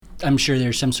I'm sure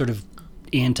there's some sort of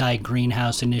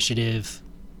anti-greenhouse initiative.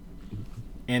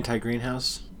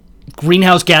 Anti-greenhouse?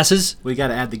 Greenhouse gases? We got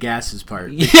to add the gases part.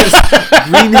 Because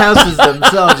greenhouses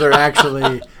themselves are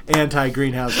actually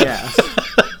anti-greenhouse gas.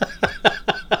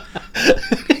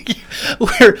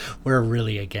 We're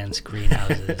really against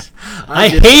greenhouses. I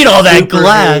hate all that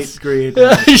glass.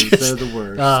 Greenhouses. They're the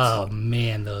worst. Oh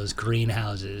man, those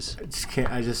greenhouses.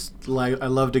 I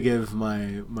love to give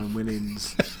my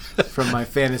winnings from my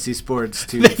fantasy sports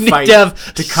to They fight need to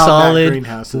have to combat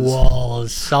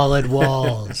greenhouses. Solid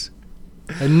walls.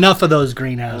 Enough of those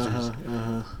greenhouses.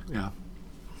 Yeah.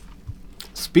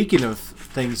 Speaking of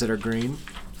things that are green,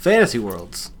 fantasy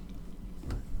worlds.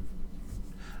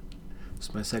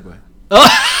 That's my segue.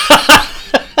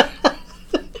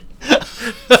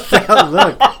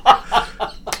 Look.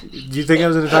 Do you think I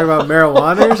was going to talk about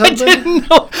marijuana or something?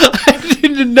 I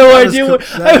didn't know idea what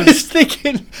I was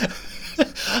thinking.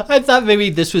 I thought maybe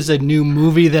this was a new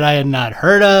movie that I had not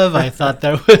heard of. I thought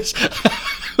that was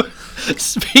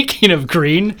speaking of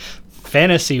green,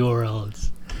 fantasy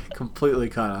worlds. Completely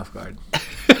caught off guard.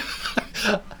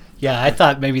 Yeah, I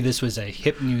thought maybe this was a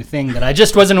hip new thing that I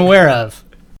just wasn't aware of.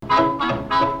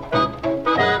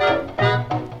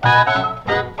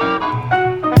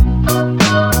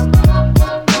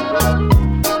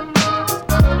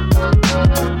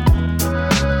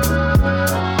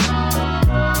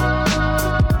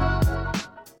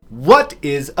 What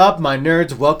is up, my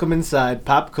nerds? Welcome inside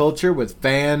Pop Culture with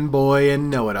Fanboy and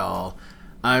Know-It-All.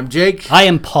 I'm Jake. I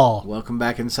am Paul. Welcome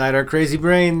back inside our crazy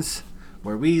brains,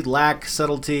 where we lack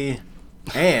subtlety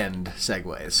and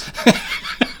segues.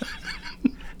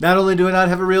 Not only do I not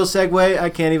have a real segue, I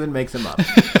can't even make them up.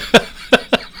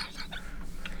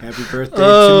 Happy birthday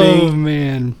to me. Oh,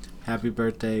 man. Happy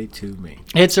birthday to me.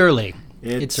 It's early.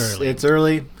 It's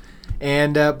early.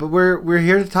 And but we're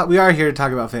here to talk. We are here to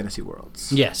talk about fantasy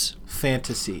worlds. Yes.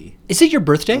 Fantasy. Is it your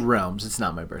birthday? Realms. It's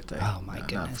not my birthday. Oh my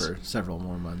goodness. Not for several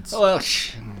more months. Well,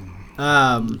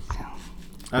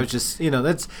 I was just,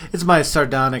 it's my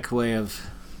sardonic way of,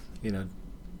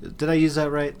 did I use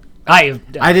that right? I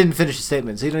didn't finish the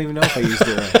statement, so you don't even know if I used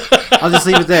it right. I'll just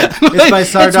leave it there. It's my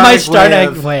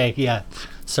sardonic way. Yeah.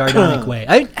 Sardonic way.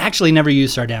 I actually never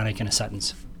used sardonic in a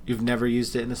sentence. You've never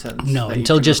used it in a sentence? No,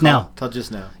 until just now. Until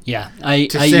just now. Yeah.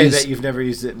 That you've never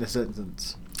used it in a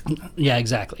sentence. Yeah,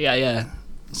 exactly. Yeah.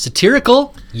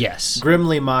 Satirical? Yes.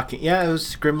 Grimly mocking. Yeah, it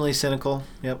was grimly cynical.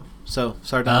 Yep. So,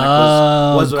 sardonic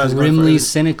was what I was going for. Grimly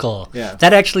cynical. Yeah.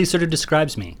 That actually sort of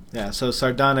describes me. Yeah, so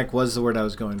sardonic was the word I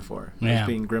was going for. Yeah. I was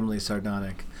being grimly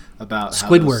sardonic about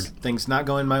Squidward. how things not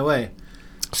going my way.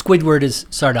 Squidward is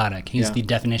sardonic. He's the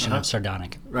definition of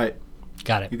sardonic. Right.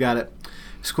 Got it. You got it.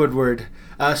 Squidward.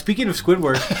 Speaking of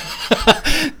Squidward.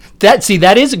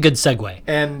 that is a good segue.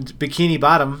 And Bikini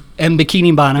Bottom.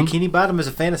 Bikini Bottom. Bikini Bottom is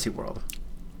a fantasy world.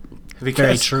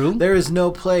 Very true. There is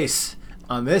no place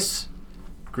on this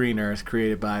green earth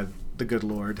created by the good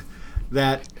Lord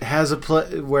that has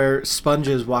where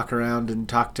sponges walk around and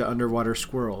talk to underwater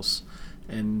squirrels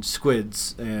and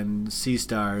squids and sea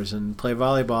stars and play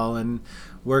volleyball and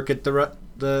work at the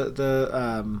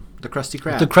Krusty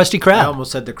Krab. The Krusty Krab. I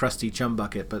almost said the Krusty Chum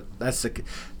Bucket, but that's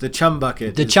the Chum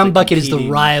Bucket. The Chum Bucket is the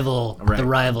rival. Right, the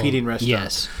rival competing restaurant.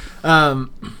 Yes.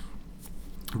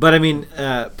 But I mean,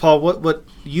 Paul, what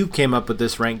you came up with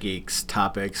this Rank Geeks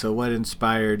topic? So what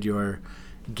inspired your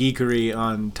geekery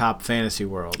on top fantasy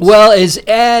worlds? Well,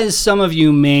 as some of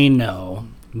you may know,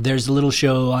 there's a little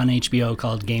show on HBO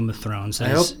called Game of Thrones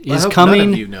that is coming.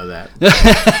 None of you know that.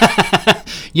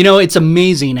 It's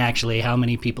amazing actually how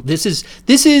many people. This is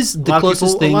the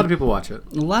closest thing. A lot of people watch it.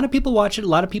 A lot of people watch it. A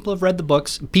lot of people have read the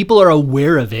books. People are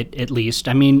aware of it, at least.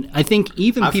 I mean, I think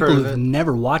even people who've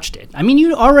never watched it. I mean,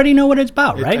 you already know what it's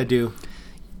about, right? I do.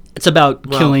 It's about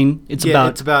killing. It's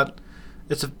about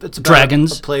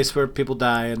dragons. A place where people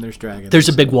die and there's dragons. There's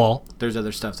a big wall. There's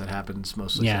other stuff that happens,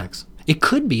 mostly sex. It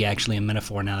could be actually a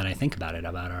metaphor now that I think about it,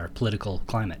 about our political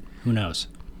climate. Who knows?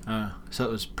 So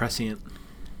it was prescient.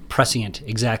 Prescient,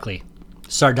 exactly.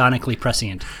 Sardonically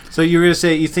prescient. So you were going to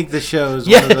say you think the show is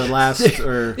one of the last,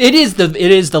 or it is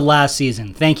the last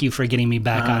season. Thank you for getting me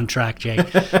back on track, Jake.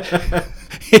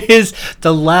 It is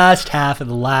the last half of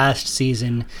the last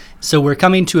season. So we're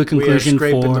coming to a conclusion we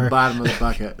are scraping for the bottom of the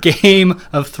bucket. Game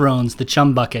of Thrones, the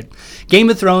Chum Bucket. Game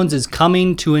of Thrones is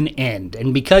coming to an end,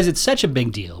 and because it's such a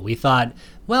big deal, we thought,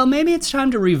 well, maybe it's time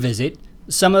to revisit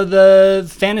some of the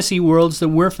fantasy worlds that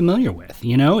we're familiar with.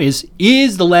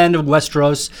 Is the land of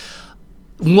Westeros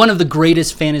one of the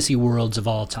greatest fantasy worlds of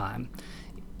all time?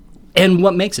 And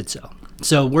what makes it so?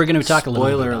 So we're going to talk a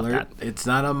little bit about that. It's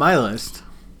not on my list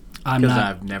because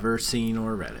I've never seen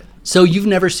or read it. So you've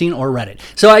never seen or read it.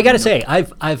 So I got to say,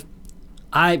 I've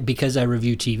because I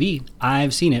review TV,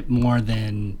 I've seen it more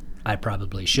than I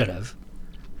probably should have.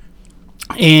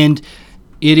 And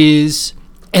it is,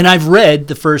 and I've read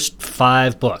the first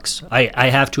 5 books. I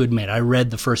have to admit, I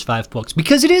read the first 5 books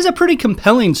because it is a pretty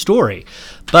compelling story.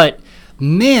 But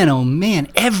man, oh man,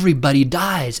 everybody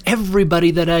dies.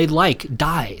 Everybody that I like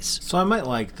dies. So I might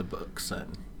like the books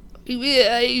then.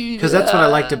 Because Because that's what I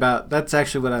liked about, that's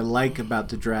actually what I like about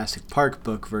the Jurassic Park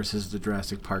book versus the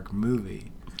Jurassic Park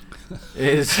movie.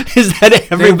 Is that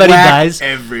everybody they whack dies?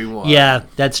 everyone. Yeah,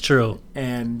 that's true.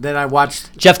 And then I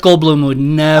watched, Jeff Goldblum would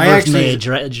never have actually-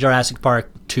 made Jurassic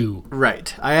Park 2.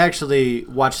 right, I actually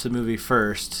watched the movie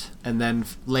first and then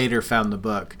later found the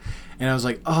book. And I was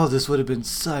like, oh, this would have been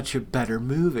such a better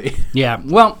movie. Yeah,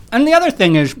 well, and the other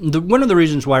thing is, one of the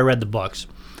reasons why I read the books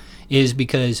is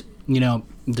because,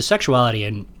 the sexuality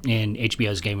in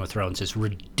HBO's Game of Thrones is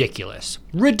ridiculous.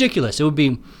 Ridiculous. It would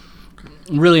be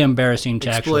really embarrassing to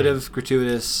Exploitive,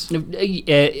 gratuitous.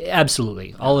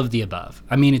 Absolutely. All of the above.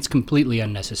 I mean, it's completely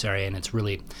unnecessary, and it's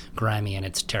really grimy, and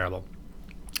it's terrible.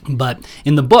 But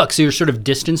in the books, you're sort of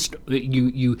distanced.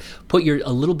 You put a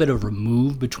little bit of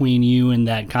remove between you and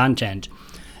that content,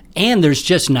 and there's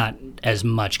just not as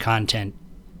much content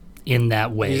in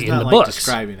that way He's in not the like books.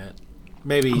 describing it.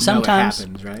 Maybe Sometimes. know it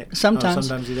happens, right? Sometimes. Oh,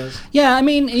 sometimes he does. Yeah, I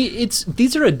mean,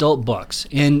 these are adult books,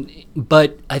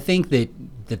 but I think that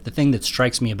the thing that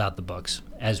strikes me about the books,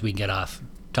 as we get off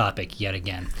topic yet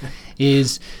again,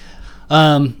 is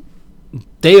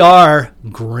they are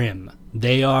grim.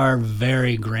 They are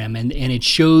very grim, and it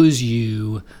shows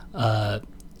you a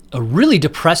really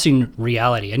depressing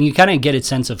reality. And you kind of get a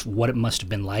sense of what it must have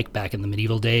been like back in the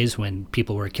medieval days when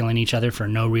people were killing each other for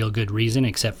no real good reason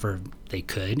except for they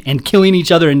could, and killing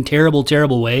each other in terrible,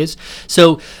 terrible ways.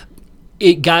 So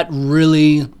it got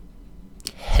really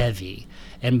heavy.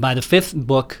 And by the 5th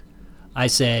book, I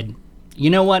said, you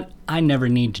know what? I never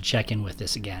need to check in with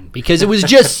this again because it was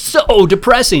just so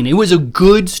depressing. It was a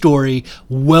good story,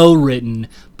 well written,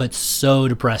 but so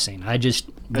depressing.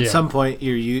 At some point,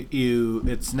 you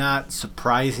it's not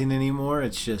surprising anymore.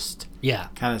 It's just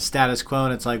kind of status quo,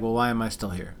 and it's like, well, why am I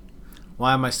still here?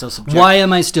 Why am I still subject? Why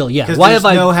am I still? Yeah. Because Why there's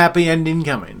have no happy ending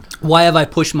coming. Why have I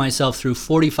pushed myself through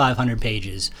 4,500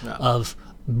 pages of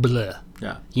bleh?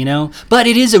 Yeah. But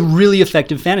it is a really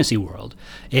effective fantasy world,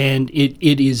 and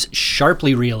it is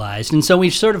sharply realized. And so we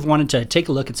sort of wanted to take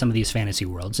a look at some of these fantasy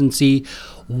worlds and see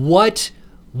what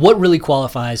really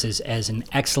qualifies as an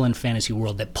excellent fantasy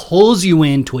world that pulls you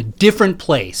into a different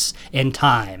place and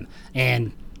time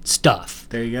and stuff.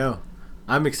 There you go.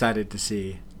 I'm excited to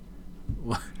see.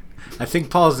 I think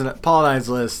Paul and I's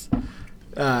list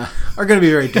are going to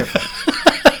be very different.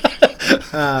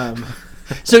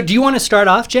 So, do you want to start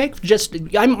off, Jake?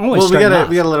 I'm always starting off.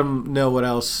 We gotta let them know what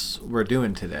else we're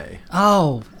doing today.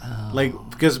 Oh,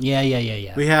 because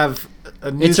yeah. we have a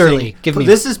new It's thing. early.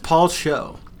 This is Paul's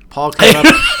show. Paul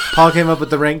came up with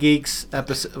the Rent Geeks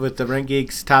episode, with the Rent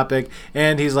Geeks topic,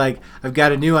 and he's like, "I've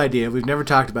got a new idea. We've never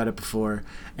talked about it before,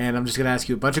 and I'm just gonna ask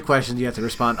you a bunch of questions. You have to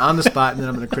respond on the spot, and then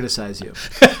I'm gonna criticize you."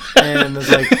 And I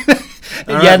was like,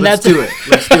 "All right, let's do it.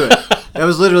 Let's do it." That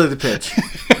was literally the pitch.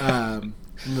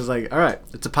 And I was like, all right,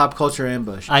 it's a pop culture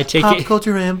ambush. Pop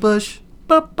culture ambush.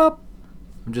 Bop, bop.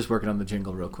 I'm just working on the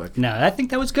jingle real quick. No, I think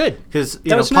that was good. Because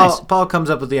Nice. Paul comes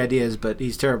up with the ideas, but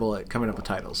he's terrible at coming up with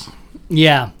titles.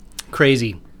 Yeah,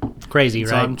 crazy, So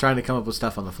right? I'm trying to come up with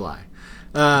stuff on the fly.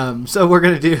 So we're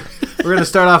gonna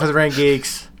start off with Rank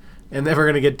Geeks, and then we're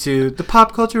gonna get to the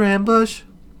pop culture ambush.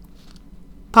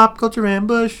 Pop culture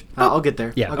ambush. I'll get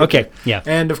there. Yeah. I'll get Okay. there. Yeah.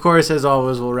 And of course, as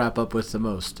always, we'll wrap up with the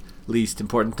most least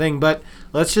important thing. But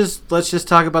let's just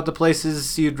talk about the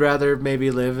places you'd rather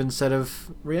maybe live instead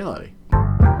of reality.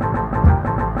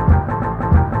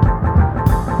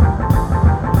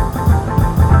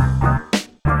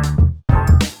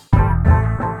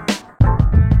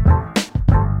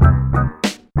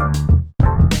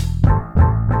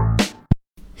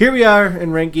 Here we are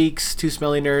in Rank Geeks, two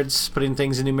smelly nerds putting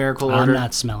things in numerical order. I'm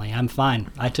not smelly. I'm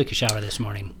fine. I took a shower this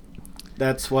morning.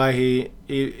 That's why he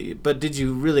but did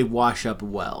you really wash up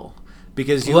well?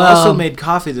 Because you also made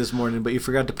coffee this morning, but you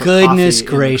forgot to put goodness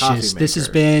coffee gracious, in the coffee this has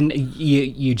maker. been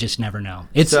you just never know.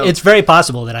 It's very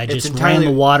possible that I just ran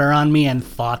the water on me and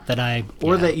thought that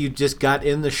or that you just got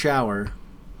in the shower,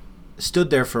 stood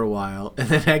there for a while, and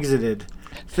then exited,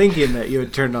 thinking that you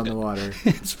had turned on the water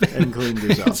and cleaned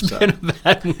yourself. It's been a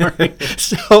bad morning.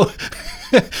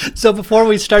 So before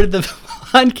we started the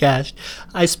podcast,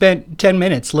 I spent 10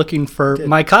 minutes looking for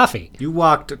my coffee. You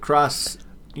walked a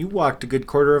good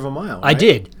quarter of a mile. Right? I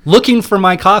did, looking for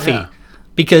my coffee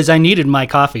because I needed my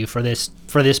coffee for this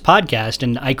podcast,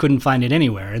 and I couldn't find it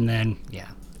anywhere. And then,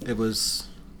 it was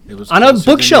It was on a closer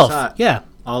than you bookshelf. thought Yeah.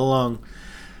 all along.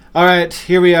 All right,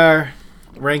 here we are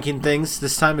ranking things.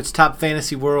 This time it's top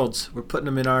fantasy worlds. We're putting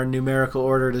them in our numerical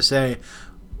order to say.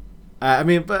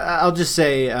 But I'll just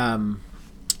say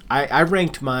I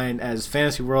ranked mine as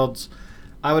fantasy worlds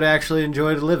I would actually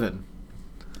enjoy to live in.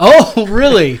 Oh,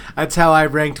 really? That's how I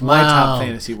ranked my top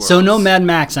fantasy worlds. So no Mad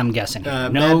Max, I'm guessing. No.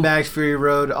 Mad Max Fury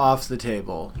Road off the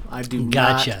table. I do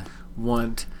not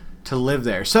want to live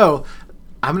there. So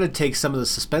I'm going to take some of the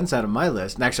suspense out of my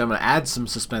list. And actually, I'm going to add some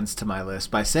suspense to my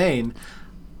list by saying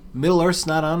Middle Earth's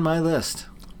not on my list.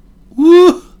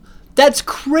 Woo! That's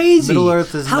crazy. Middle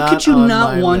Earth is How not could you on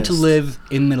not my want list. to live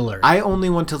in Middle Earth? I only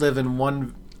want to live in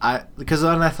one... because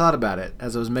when I thought about it,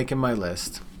 as I was making my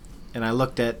list, and I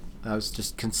was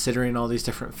just considering all these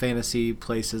different fantasy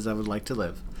places I would like to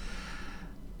live.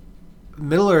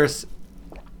 Middle Earth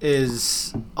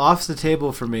is off the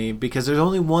table for me because there's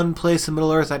only one place in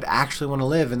Middle Earth I'd actually want to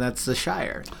live, and that's the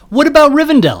Shire. What about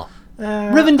Rivendell?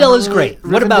 Rivendell is great.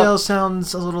 What about... Rivendell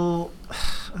sounds a little...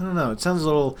 I don't know. It sounds a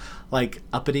little, like,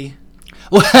 uppity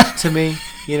to me,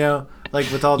 you know? Like,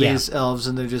 with all these elves,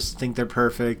 and they just think they're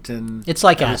perfect, and it's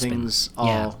like everything's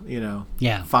Aspen. all,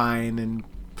 fine, and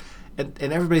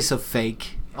everybody's so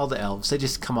fake. All the elves, they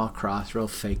just come across real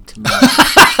fake to me.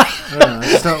 I don't know. I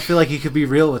just don't feel like you could be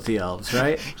real with the elves,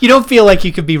 right? You don't feel like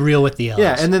you could be real with the elves.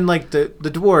 Yeah, and then, like, the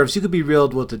dwarves, you could be real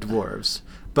with the dwarves.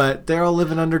 But they're all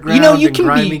living underground in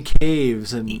grimy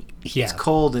caves, and it's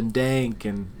cold and dank,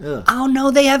 and ugh. Oh, no,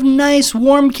 they have nice,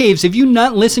 warm caves. Have you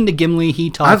not listened to Gimli? He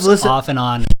talks off and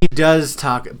on. He does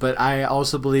talk, but I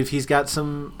also believe he's got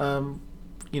some,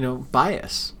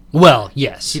 bias. Well,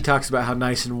 yes. He talks about how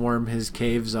nice and warm his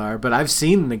caves are, but I've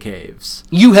seen the caves.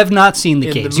 You have not seen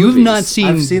the caves. You have not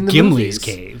seen Gimli's movies.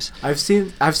 caves. I've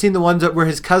seen the ones where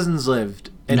his cousins lived,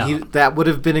 and that would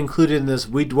have been included in this.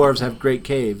 We dwarves have great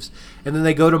caves, and then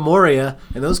they go to Moria,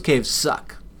 and those caves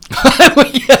suck.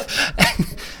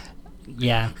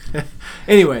 Yeah.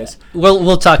 Anyways,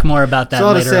 we'll talk more about that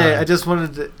later. So to say, I just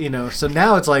wanted to, so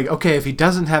now it's like, okay, if he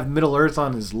doesn't have Middle Earth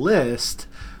on his list,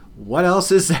 what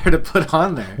else is there to put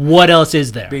on there? What else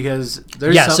is there? Because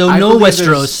there's no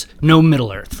Westeros, no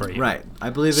Middle Earth for you. Right. I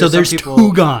believe there's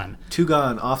two gone. Two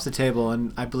gone off the table,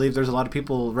 and I believe there's a lot of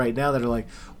people right now that are like,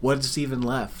 what's even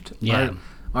left? Yeah.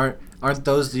 Aren't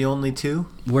those the only two?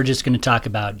 We're just going to talk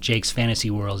about Jake's fantasy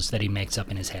worlds that he makes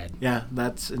up in his head. Yeah,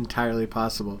 that's entirely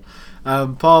possible.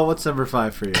 Paul, what's number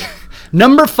 5 for you?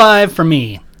 Number 5 for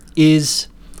me is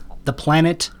the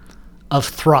planet of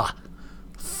Thra.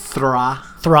 Thra.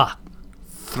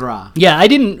 Yeah, I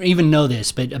didn't even know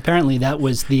this, but apparently that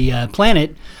was the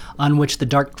planet on which the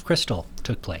Dark Crystal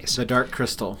took place. The Dark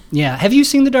Crystal. Yeah. Have you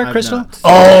seen the Dark Crystal? Not.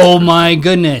 Oh, my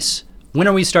goodness. When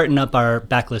are we starting up our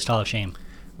Backlist Hall of Shame?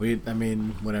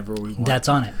 Whenever we want. That's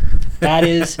on it. That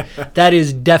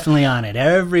is definitely on it.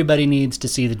 Everybody needs to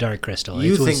see the Dark Crystal.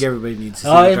 You think everybody needs to see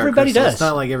the Dark Crystal? Everybody does. It's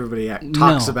not like everybody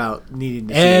talks about needing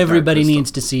to see the Dark Crystal. Everybody needs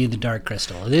to see the Dark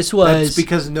Crystal. That's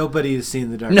because nobody has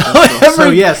seen the Dark Crystal. So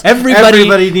yes,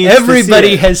 everybody needs to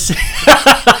see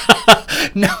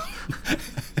it. No.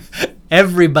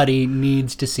 Everybody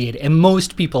needs to see it, and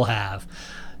most people have.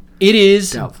 It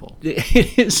is doubtful.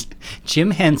 It is Jim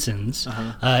Henson's.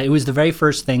 It was the very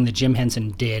first thing that Jim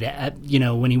Henson did.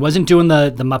 When he wasn't doing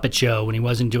the Muppet Show, when he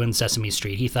wasn't doing Sesame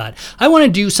Street, he thought, I want to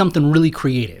do something really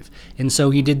creative, and so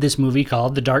he did this movie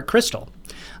called The Dark Crystal,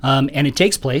 and it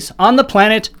takes place on the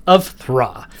planet of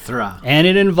Thra. And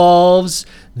it involves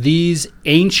these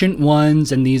ancient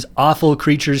ones and these awful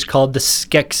creatures called the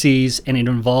Skeksis, and it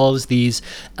involves these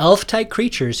elf-type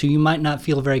creatures who you might not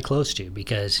feel very close to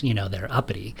because, they're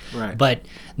uppity. Right. But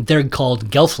they're called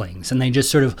gelflings, and they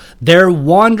just they're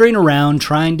wandering around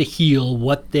trying to heal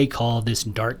what they call this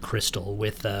dark crystal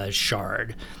with a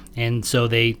shard. And so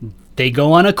they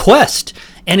go on a quest,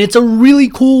 and it's a really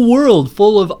cool world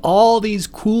full of all these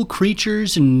cool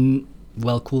creatures and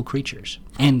cool creatures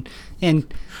and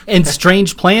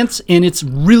strange plants, and it's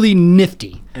really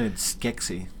nifty. And it's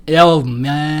Skeksy. Oh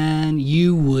man,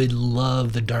 you would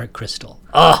love the Dark Crystal.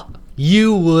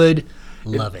 You would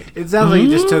love it. It sounds like he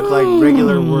just took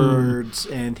regular words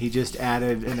and he just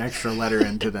added an extra letter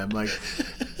into them.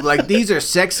 Like these are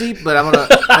sexy, but I'm gonna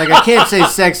I can't say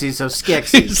sexy, so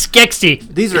Skeksy. Skeksy.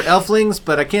 These are elflings,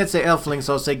 but I can't say elflings,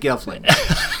 so I'll say gelfling.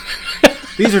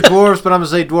 These are dwarves, but I'm gonna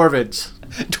say dwarvids.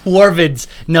 Dwarvids.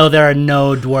 No, there are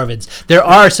no dwarvids. There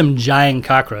are some giant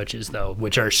cockroaches, though,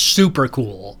 which are super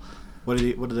cool. What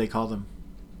do they call them?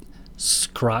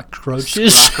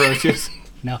 Cockroaches? Cockroaches.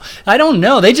 No, I don't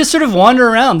know. They just sort of wander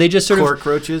around. They just sort of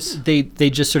cockroaches. They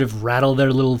just sort of rattle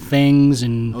their little things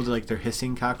and. Oh, they're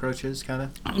hissing cockroaches, kind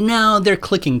of. No, they're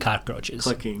clicking cockroaches.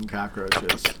 Clicking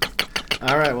cockroaches.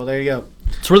 All right, well, there you go.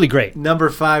 It's really great. Number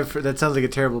 5, that sounds like a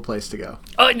terrible place to go.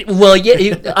 Well,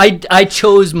 yeah, I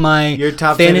chose my Your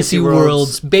top fantasy fantasy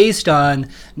worlds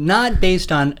not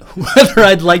based on whether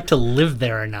I'd like to live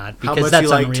there or not, How because much that's you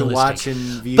like to unrealistic. watch and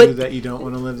view But- that you don't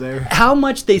want to live there. How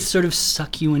much they sort of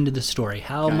suck you into the story.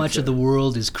 How much Gotcha. of the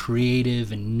world is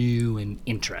creative and new and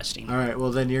interesting. All right,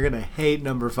 well, then you're going to hate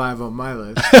number 5 on my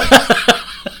list.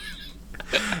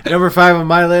 Number 5 on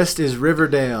my list is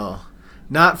Riverdale.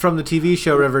 Not from the TV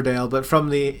show Riverdale, but from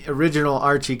the original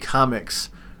Archie comics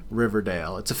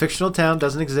Riverdale. It's a fictional town,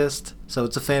 doesn't exist, so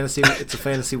it's a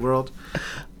fantasy world.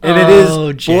 And it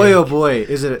is, Jake. boy oh boy,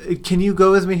 is it, can you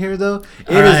go with me here though?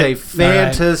 It All is right, a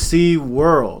fantasy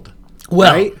world.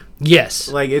 Well, right? yes.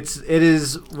 Like it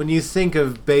is when you think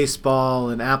of baseball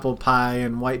and apple pie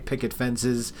and white picket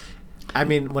fences. I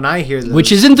mean, when I hear those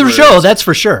Which isn't the words, show, that's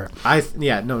for sure. not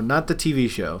the TV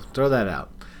show. Throw that out.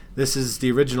 This is the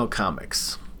original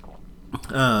comics.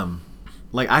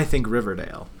 Like I think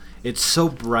Riverdale. It's so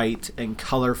bright and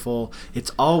colorful.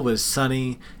 It's always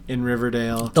sunny in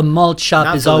Riverdale. The malt shop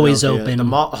Not is always Philadelphia. open.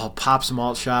 The Pop's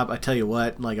Malt Shop. I tell you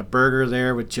what, like a burger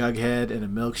there with Jughead and a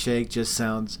milkshake just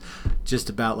sounds just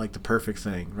about like the perfect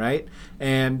thing, right?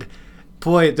 And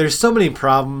boy, there's so many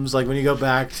problems. Like when you go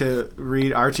back to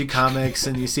read Archie comics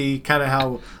and you see kind of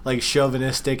how like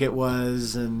chauvinistic it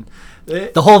was, and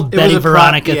The whole Betty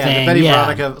Veronica the thing, Betty yeah.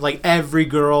 Veronica, like every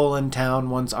girl in town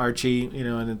wants Archie,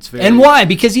 and it's very. And why?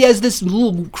 Because he has this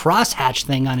little crosshatch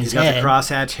thing on his He's got head. the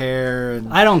crosshatch hair,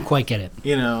 and I don't quite get it.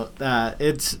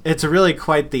 it's really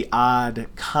quite the odd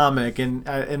comic, and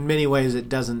in many ways it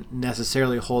doesn't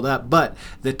necessarily hold up. But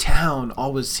the town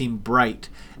always seemed bright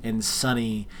and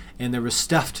sunny, and there was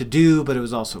stuff to do, but it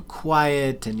was also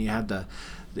quiet, and you had the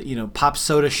pop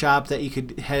soda shop that you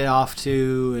could head off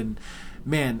to, and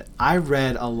man, I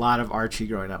read a lot of Archie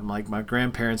growing up. Like my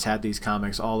grandparents had these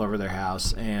comics all over their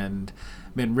house, and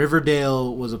man,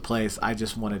 Riverdale was a place I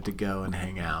just wanted to go and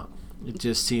hang out. It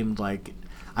just seemed like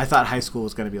I thought high school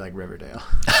was going to be like Riverdale.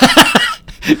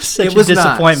 Such It was a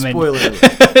not. disappointment. Spoiler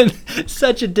alert.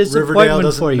 Such a Riverdale disappointment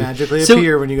doesn't for you. magically So-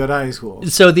 appear when you go to high school.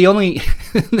 So the only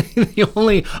the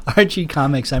only Archie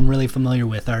comics I'm really familiar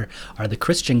with are the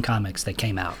Christian comics that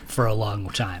came out for a long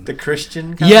time. The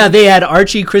Christian comics? Yeah, they had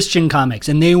Archie Christian comics,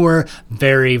 and they were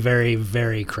very, very,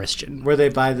 very Christian. Were they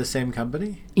by the same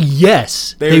company?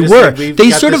 Yes, they just were. like, we've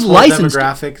They got sort this of whole licensed.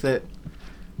 demographic that.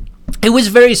 It was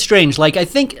very strange. Like I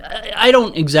think I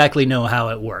don't exactly know how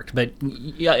it worked, but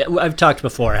yeah, I've talked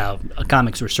before how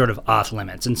comics were sort of off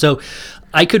limits, and so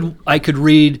I could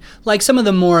read like some of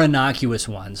the more innocuous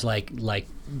ones, like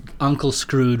Uncle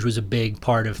Scrooge was a big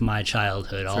part of my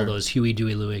childhood. All Sure. those Huey,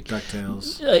 Dewey, Louie.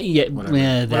 DuckTales. Whatever.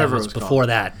 That Whatever was it was before called.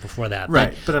 that. Before that,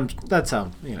 Right, but that's how,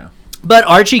 But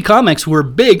Archie comics were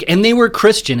big, and they were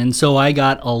Christian, and so I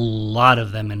got a lot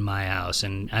of them in my house.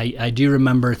 And I do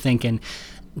remember thinking,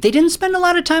 they didn't spend a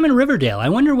lot of time in Riverdale. I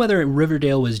wonder whether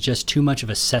Riverdale was just too much of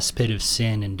a cesspit of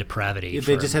sin and depravity.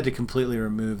 They just had to completely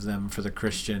remove them for the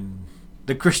Christian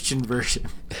version.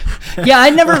 Yeah, I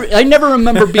never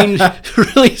remember being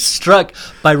really struck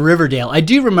by Riverdale. I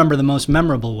do remember the most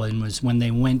memorable one was when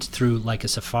they went through like a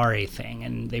safari thing,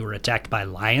 and they were attacked by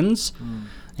lions,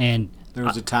 and There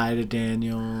was a tie to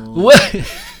Daniel. what?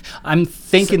 I'm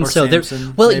thinking Or so.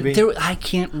 Samson, Well, maybe? I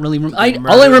can't really remember. Did they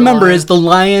All I murder remember lion? is the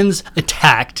lions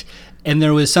attacked, and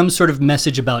there was some sort of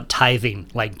message about tithing,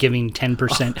 like giving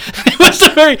 10%.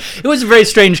 It was a very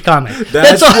strange comic.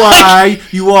 That's all. why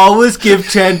you always give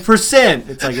 10%.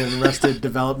 It's like an Arrested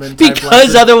Development type Because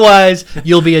lesson. otherwise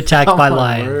you'll be attacked Oh, by my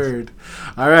lions. word.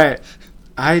 All right.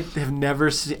 I have never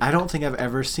seen. I don't think I've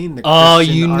ever seen the. Oh,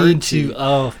 Christian you need Archie, to.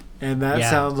 Oh, And that yeah.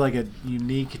 sounds like a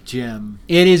unique gem.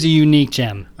 it is a unique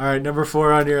gem. All right, number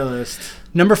 4 on your list.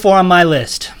 Number 4 on my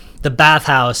list, The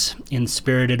Bathhouse in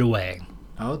Spirited Away.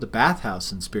 Oh, the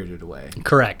bathhouse in Spirited Away.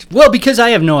 Correct. Well, because I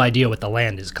have no idea what the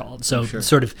land is called. So Sure.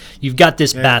 sort of you've got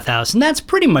this bathhouse, and that's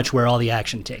pretty much where all the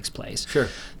action takes place. Sure.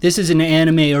 This is an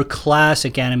anime or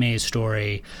classic anime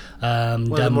story. One of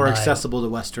the done more by- accessible to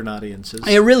Western audiences.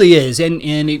 It really is, and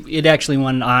it actually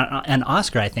won an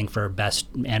Oscar, I think, for Best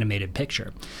Animated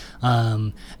Picture.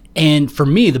 And for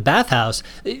me, The Bathhouse,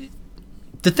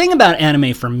 the thing about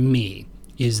anime for me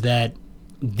is that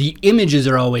the images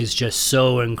are always just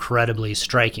so incredibly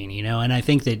striking, and I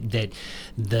think that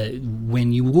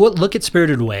when you look at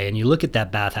Spirited Away and you look at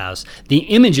that bathhouse, the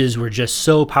images were just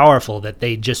so powerful that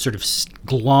they just sort of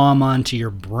glom onto your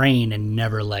brain and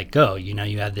never let go. You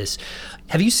have this.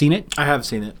 Have you seen it? I have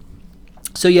seen it.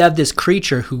 So you have this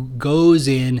creature who goes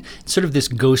in, sort of this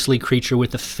ghostly creature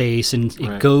with a face, and it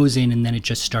Right. goes in, and then it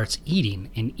just starts eating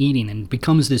and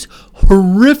becomes this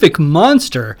horrific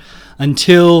monster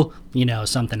until,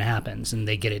 something happens and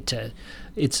they get it to.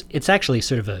 It's actually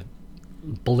sort of a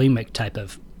bulimic type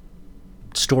of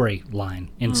storyline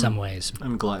in some ways.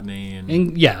 And gluttony and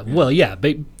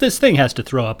But this thing has to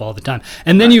throw up all the time.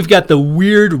 And then you've got the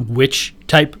weird witch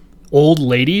type old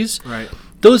ladies. right.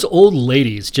 Those old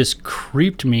ladies just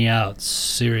creeped me out,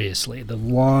 seriously. The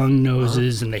long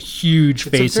noses and the huge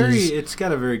faces. It's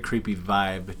got a very creepy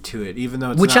vibe to it, even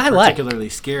though it's Which not I like. particularly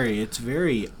scary. It's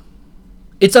very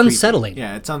It's creepy. unsettling.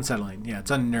 Yeah, it's unsettling. Yeah,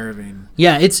 it's unnerving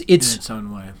Yeah, it's in its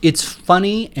own way. it's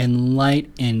funny and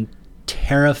light and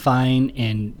terrifying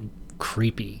and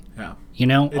creepy. Yeah.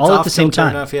 All It's at the same off-kilter time.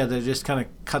 enough, that it just kind of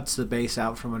cuts the base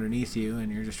out from underneath you,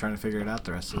 and you're just trying to figure it out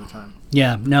the rest of the time.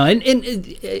 Yeah, no, and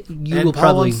you And will Paul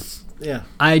probably. wants- yeah.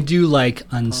 I do like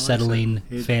unsettling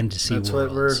He- fantasy That's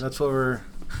worlds. what we're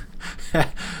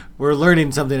we're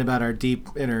learning something about our deep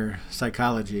inner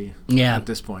psychology Yeah. at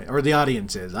this point, or the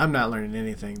audience is. I'm not learning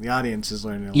anything. The audience is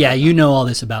learning. Yeah, you know all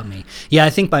this about me. Yeah,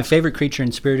 I think my favorite creature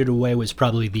in Spirited Away was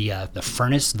probably the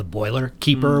furnace, the boiler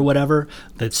keeper or whatever,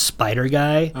 the spider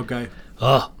guy. Okay.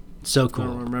 Oh, so I don't cool.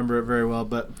 remember it very well,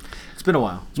 but it's been a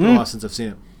while. It's been a while since I've seen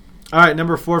it. All right,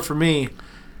 number 4 for me,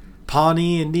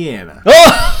 Pawnee, Indiana.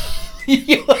 Oh!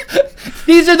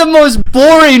 These are the most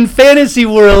boring fantasy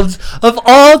worlds of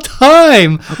all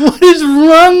time. What is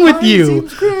wrong with Pawnee you?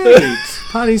 seems great.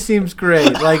 Pawnee seems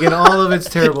great, like in all of its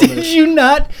Did terribleness. you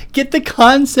not get the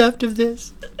concept of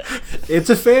this? It's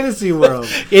a fantasy world.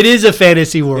 It is a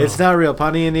fantasy world. It's not real.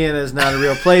 Pawnee, Indiana is not a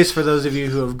real place. For those of you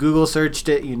who have Google searched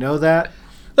it, you know that.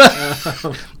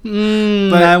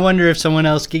 But I wonder if someone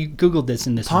else Googled this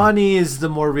in this one. Pawnee is the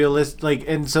more realistic,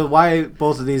 and so why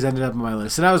both of these ended up on my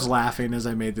list. And I was laughing as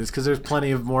I made this because there's plenty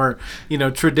of more,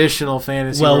 traditional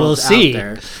fantasy Well, we'll worlds see.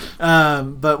 out there.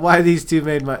 But why these two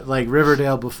made my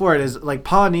Riverdale before it is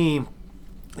Pawnee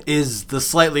is the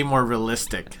slightly more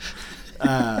realistic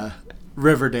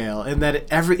Riverdale, in that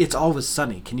it's always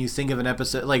sunny. Can you think of an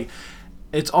episode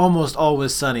it's almost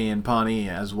always sunny in Pawnee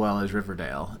as well as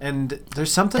Riverdale, and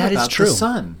there's something That is about true. the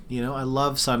sun. I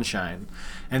love sunshine,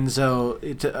 and so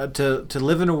to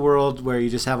live in a world where you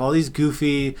just have all these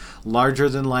goofy, larger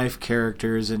than life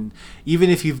characters, and even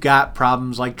if you've got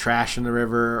problems like trash in the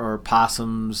river or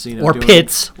possums, Or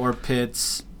pits.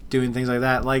 doing things like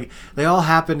that, they all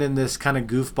happen in this kind of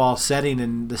goofball setting,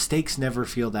 and the stakes never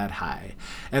feel that high.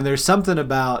 And there's something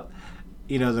about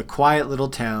the quiet little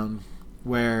town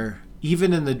where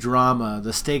even in the drama,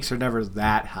 the stakes are never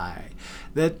that high.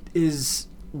 That is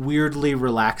weirdly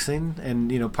relaxing,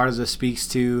 and part of this speaks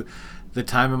to the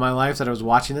time in my life that I was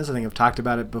watching this. I think I've talked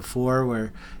about it before,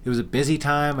 where it was a busy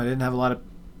time. I didn't have a lot of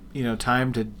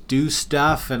time to do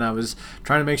stuff, and I was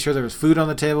trying to make sure there was food on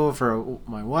the table for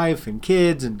my wife and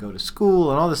kids, and go to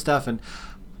school and all this stuff, and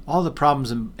all the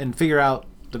problems, and figure out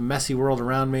the messy world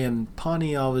around me. And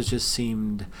Pawnee always just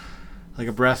seemed like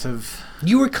a breath of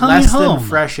You were coming less home. than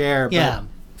fresh air, but Yeah.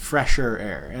 fresher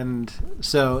air. And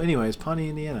so, anyways, Pawnee,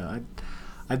 Indiana,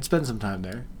 I'd spend some time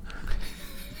there.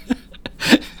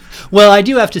 Well, I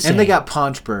do have to say. And they got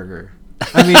Paunch Burger.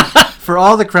 I mean, for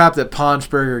all the crap that Paunch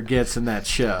Burger gets in that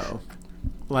show,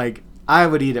 I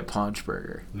would eat at Paunch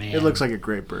Burger. Man. It looks like a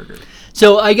great burger.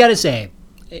 So I got to say,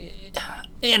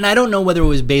 and I don't know whether it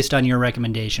was based on your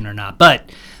recommendation or not, but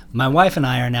my wife and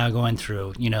I are now going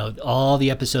through, all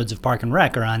the episodes of Park and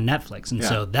Rec are on Netflix. And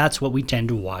so that's what we tend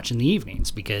to watch in the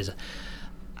evenings, because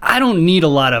I don't need a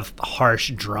lot of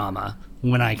harsh drama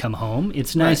when I come home.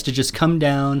 It's nice Right. to just come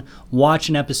down, watch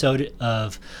an episode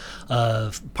of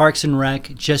Parks and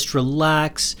Rec, just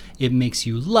relax. It makes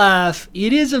you laugh.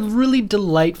 It is a really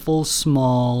delightful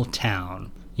small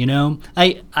town.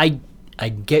 I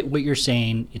get what you're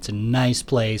saying. It's a nice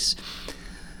place.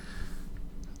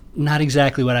 Not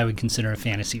exactly what I would consider a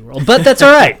fantasy world, but that's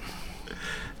all right.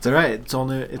 It's all right.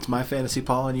 It's my fantasy,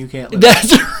 Paul, and you can't live.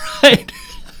 That's right.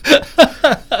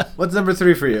 What's number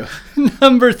 3 for you?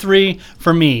 Number 3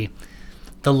 for me,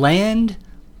 The Land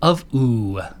of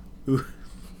Ooh. Ooh.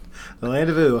 The Land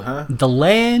of Ooh, huh? The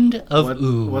Land of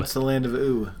Ooh. What's the Land of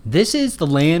Ooh? This is the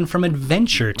land from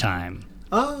Adventure Time.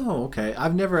 Oh, okay.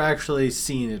 I've never actually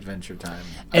seen Adventure Time.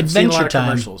 I've seen a Adventure lot of Time.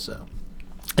 commercials, so.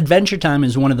 Adventure Time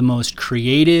is one of the most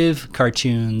creative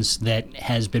cartoons that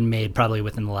has been made probably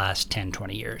within the last 10,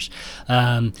 20 years.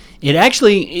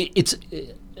 It's,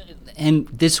 and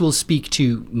this will speak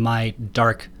to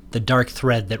the dark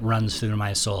thread that runs through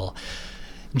my soul.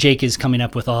 Jake is coming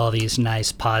up with all these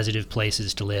nice, positive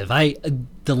places to live.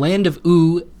 The Land of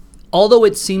Ooh although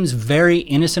it seems very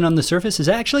innocent on the surface, is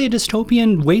actually a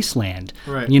dystopian wasteland.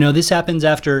 Right. You know, this happens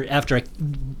after a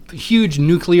huge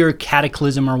nuclear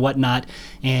cataclysm or whatnot,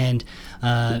 and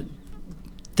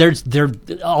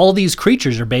all these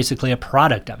creatures are basically a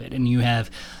product of it. And you have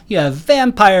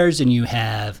vampires, and you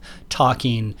have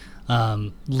talking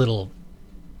little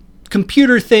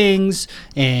computer things,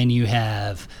 and you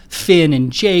have Finn and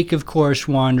Jake, of course,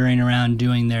 wandering around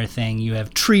doing their thing. You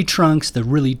have Tree Trunks, the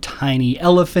really tiny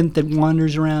elephant that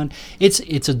wanders around. It's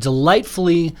a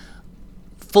delightfully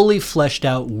fully fleshed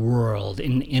out world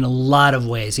in a lot of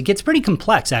ways. It gets pretty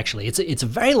complex, actually. It's a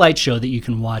very light show that you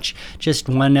can watch just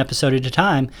one episode at a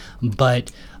time,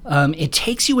 but it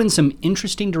takes you in some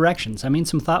interesting directions. I mean,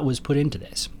 some thought was put into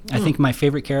this. I think my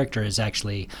favorite character is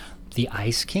actually the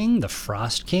Ice King, the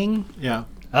Frost King. Yeah.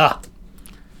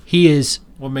 He is.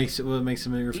 What makes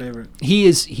him your favorite? He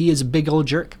is a big old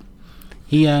jerk.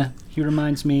 He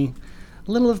reminds me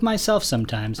a little of myself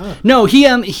sometimes. Oh. No,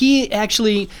 he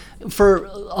actually, for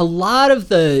a lot of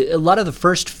the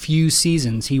first few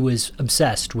seasons, he was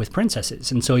obsessed with princesses,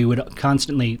 and so he would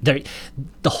constantly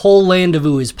the whole land of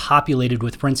Ooo is populated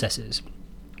with princesses.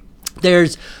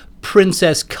 There's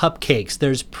princess cupcakes.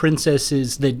 There's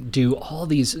princesses that do all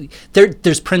these.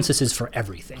 There's princesses for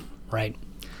everything, right?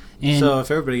 And so if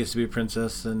everybody gets to be a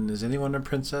princess, then is anyone a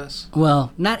princess?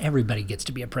 Well, not everybody gets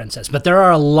to be a princess, but there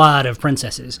are a lot of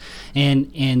princesses,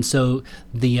 and so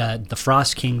the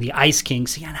Frost King, the Ice King.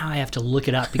 See, now I have to look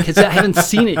it up because I haven't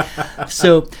seen it.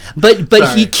 So,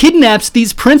 but he kidnaps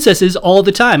these princesses all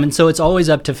the time, and so it's always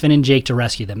up to Finn and Jake to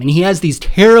rescue them. And he has these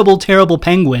terrible, terrible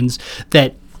penguins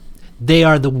that. They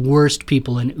are the worst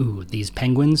people in Ooo. These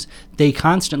penguins, they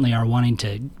constantly are wanting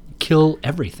to kill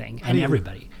everything and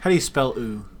everybody. How do you spell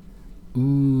Ooo?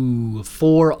 Ooh,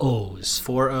 4 O's.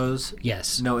 4 O's?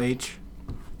 Yes. No H?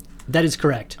 That is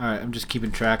correct. All right, I'm just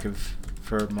keeping track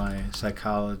for my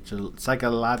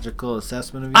psychological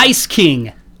assessment of you. Ice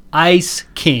King. Ice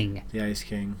King. The Ice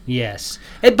King. Yes.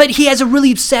 But he has a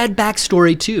really sad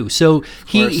backstory, too. So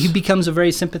he becomes a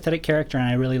very sympathetic character, and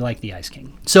I really like the Ice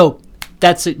King. So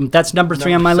that's it. That's number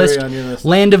 3 on my list. On your list.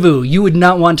 Land of Ooo. You would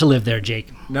not want to live there, Jake.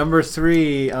 Number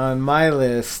 3 on my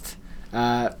list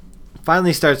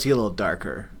finally starts to get a little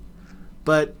darker,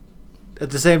 but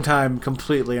at the same time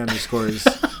completely underscores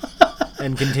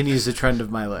and continues the trend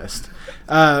of my list.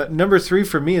 Number 3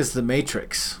 for me is The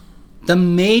Matrix. The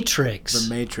Matrix. The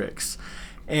Matrix.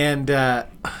 And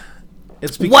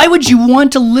it's why would you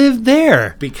want to live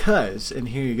there? Because, and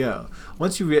here you go.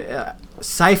 Once you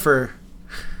Cypher.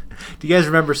 Do you guys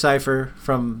remember Cypher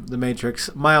from The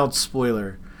Matrix? Mild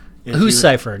spoiler. Who's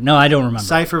Cypher? No, I don't remember.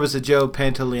 Cypher was a Joe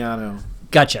Pantoliano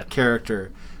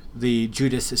character, the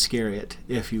Judas Iscariot,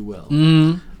 if you will,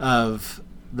 of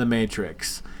The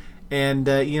Matrix. And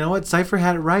you know what? Cypher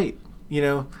had it right. You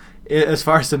know, as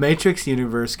far as the Matrix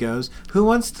universe goes, who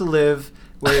wants to live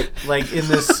where, like, in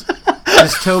this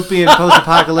dystopian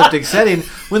post-apocalyptic setting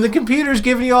when the computer's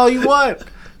giving you all you want?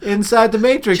 Inside the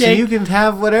Matrix, Jake. And you can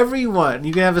have whatever you want.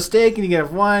 You can have a steak and you can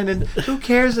have wine, and who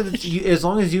cares that as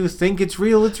long as you think it's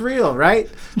real, right?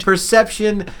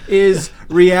 Perception is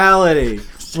reality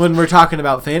when we're talking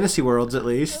about fantasy worlds, at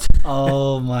least.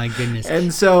 Oh my goodness!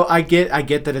 And so I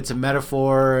get that it's a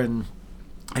metaphor, and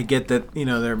I get that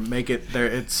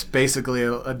it's basically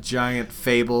a giant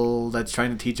fable that's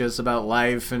trying to teach us about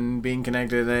life and being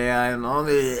connected to AI and all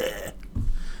that.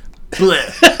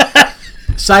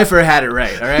 Cypher had it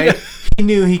right, all right? He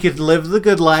knew he could live the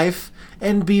good life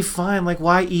and be fine. Like,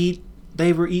 why eat?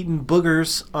 They were eating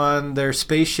boogers on their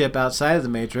spaceship outside of the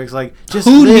Matrix. Like, just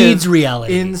who live needs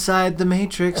reality inside the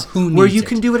Matrix, where you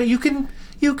can do it.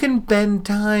 You can bend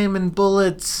time and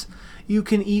bullets. You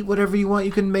can eat whatever you want.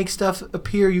 You can make stuff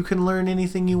appear. You can learn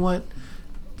anything you want.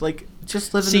 Like,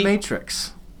 just live in the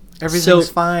Matrix. Everything's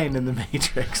fine in the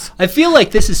Matrix. I feel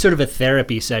like this is sort of a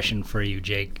therapy session for you,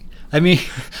 Jake. I mean,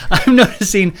 I'm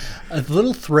noticing a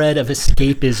little thread of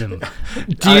escapism.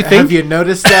 Do you think? Have you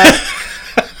noticed that?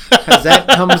 Has that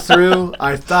come through?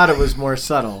 I thought it was more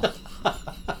subtle.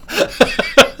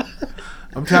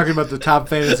 I'm talking about the top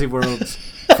fantasy worlds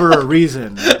for a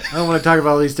reason. I don't want to talk about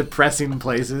all these depressing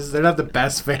places. They're not the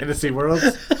best fantasy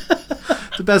worlds.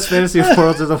 The best fantasy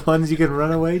worlds are the ones you can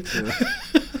run away to.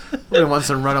 Nobody wants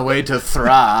to run away to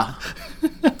Thra.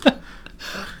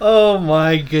 Oh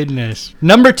my goodness.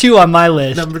 Number 2 on my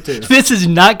list. Number 2. This is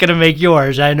not going to make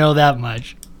yours, I know that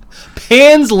much.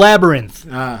 Pan's Labyrinth.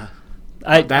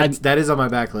 That is on my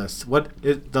backlist.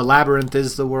 The Labyrinth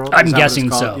is the world? I'm Is that what it's guessing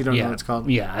called? so. You don't know what it's called?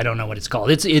 Yeah, I don't know what it's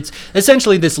called. It's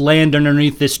essentially this land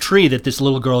underneath this tree that this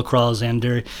little girl crawls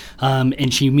under,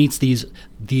 and she meets these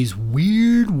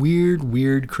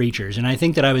weird creatures. And I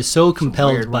think that I was so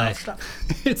compelled weird, by wild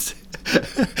stuff.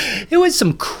 it was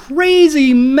some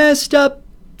crazy messed up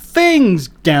things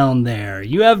down there.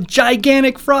 You have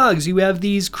gigantic frogs. You have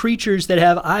these creatures that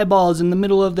have eyeballs in the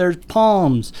middle of their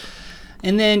palms.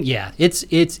 And then, yeah, it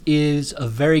is a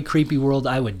very creepy world.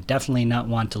 I would definitely not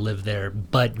want to live there.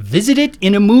 But visit it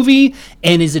in a movie,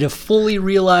 and is it a fully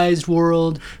realized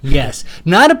world? Yes.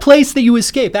 Not a place that you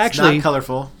escape, actually. It's not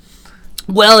colorful.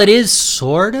 Well, it is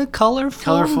sort of colorful.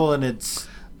 Colorful in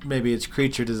maybe its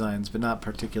creature designs, but not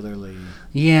particularly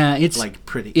Yeah, it's like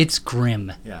pretty. It's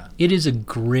grim. Yeah. It is a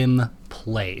grim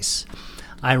place.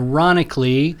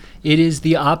 Ironically, it is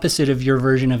the opposite of your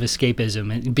version of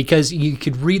escapism, because you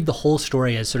could read the whole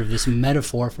story as sort of this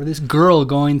metaphor for this girl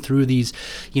going through these,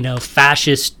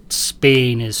 fascist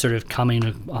Spain is sort of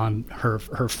coming on her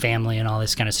family and all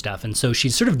this kind of stuff. And so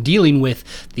she's sort of dealing with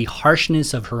the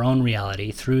harshness of her own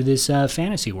reality through this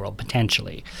fantasy world,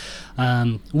 potentially,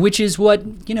 which is what,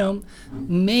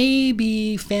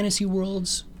 maybe fantasy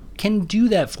worlds can do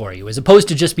that for you, as opposed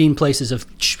to just being places of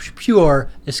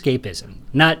pure escapism.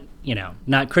 Not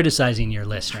criticizing your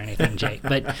list or anything, Jake,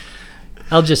 but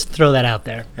I'll just throw that out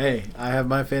there. Hey, I have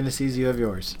my fantasies, you have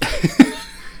yours.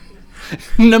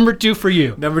 Number 2 for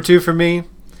you. Number 2 for me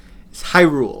is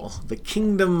Hyrule, the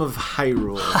Kingdom of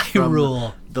Hyrule.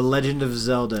 Hyrule. From The Legend of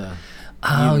Zelda.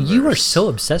 Oh, universe. you are so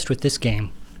obsessed with this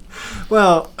game.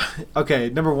 Well, okay,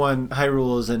 number 1,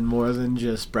 Hyrule is in more than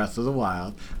just Breath of the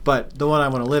Wild, but the one I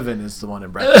want to live in is the one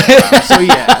in Breath of the Wild. So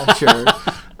yeah, sure.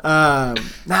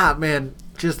 Man,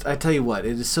 I tell you what,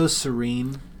 it is so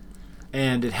serene,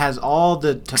 and it has all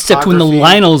the topography. Except when the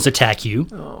Lynels attack you.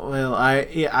 Oh, well,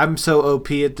 I'm so OP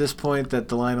at this point that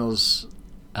the Lynels...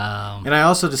 and I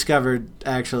also discovered,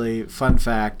 actually, fun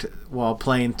fact, while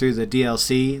playing through the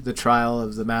DLC, the Trial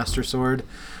of the Master Sword,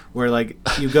 where like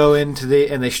you go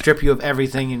into and they strip you of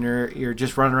everything, and you're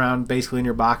just running around basically in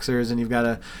your boxers, and you've got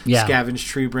to scavenge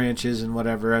tree branches and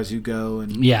whatever as you go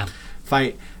and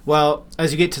fight. Well,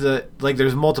 as you get to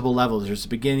there's multiple levels. There's the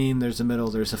beginning, there's the middle,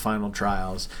 there's the final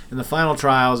trials. In the final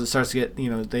trials, it starts to get,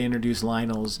 they introduce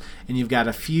Lynels, and you've got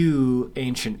a few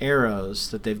ancient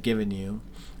arrows that they've given you.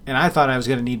 And I thought I was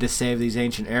going to need to save these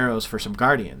ancient arrows for some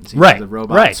guardians, right? The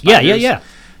robot spiders. Yeah.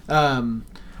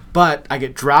 But I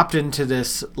get dropped into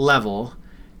this level,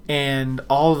 and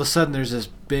all of a sudden there's this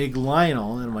big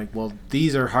Lynel, and I'm like, well,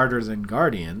 these are harder than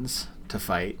guardians to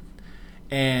fight.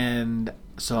 And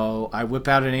so I whip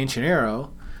out an ancient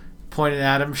arrow, point it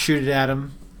at him, shoot it at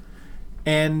him,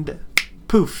 and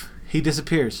poof, he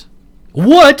disappears.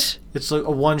 What? It's like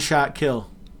a one-shot kill.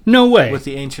 No way. With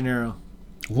the ancient arrow.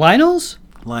 Lynels?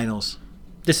 Lynels.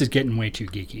 This is getting way too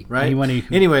geeky. Right?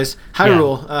 Anyways,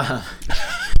 Hyrule. Yeah.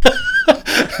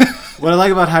 What I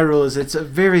like about Hyrule is it's a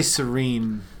very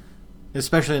serene,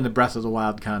 especially in the Breath of the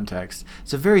Wild context.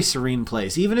 It's a very serene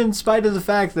place, even in spite of the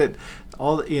fact that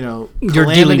Calamity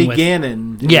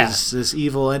Ganon is this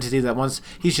evil entity that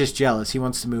he's just jealous. He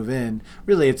wants to move in.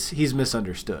 Really, he's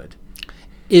misunderstood.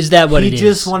 Is that what it is? He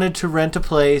just wanted to rent a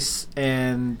place,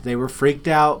 and they were freaked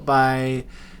out by,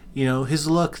 his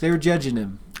look. They were judging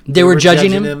him. They were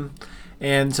judging him?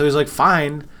 And so he's like,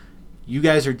 fine, you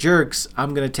guys are jerks.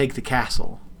 I'm going to take the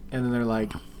castle. And then they're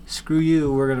like, screw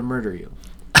you, we're going to murder you.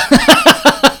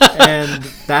 And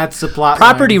that's the plot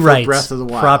property line rights. For Breath of the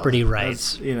Wild. Property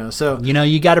rights.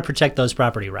 You got to protect those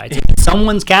property rights. If it's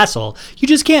someone's castle, you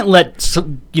just can't let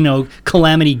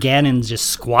Calamity Ganon just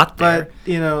squat there.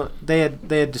 But they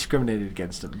had discriminated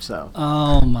against him. So.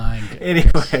 Oh my God.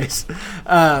 Anyways,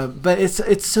 but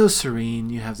it's so serene.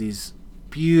 You have these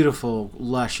beautiful,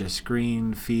 luscious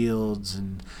green fields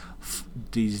and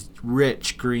these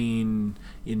rich green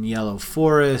and yellow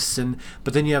forests,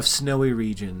 but then you have snowy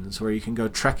regions where you can go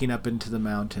trekking up into the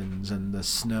mountains, and the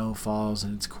snow falls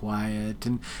and it's quiet.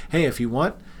 And hey, if you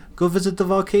want, go visit the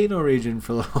volcano region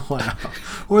for a little while,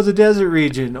 or the desert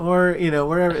region, or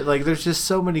wherever. Like, there's just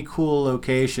so many cool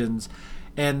locations,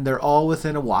 and they're all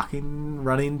within a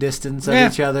running distance of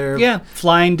each other. Yeah,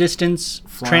 flying distance,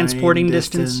 transporting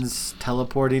distance,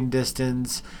 teleporting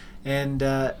distance, and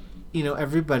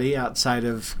everybody outside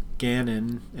of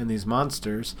Ganon and these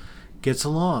monsters gets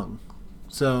along.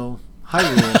 So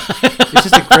Hyrule, it's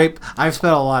just a great. I've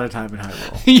spent a lot of time in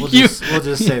Hyrule. We'll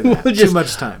just say that. Too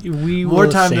much time. More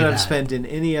time than I've spent in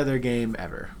any other game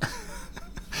ever.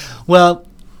 Well,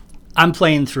 I'm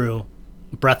playing through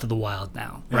Breath of the Wild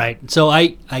now, right? So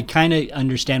I kind of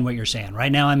understand what you're saying.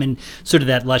 Right now I'm in sort of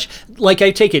that lush, like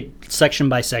I take it section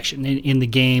by section in the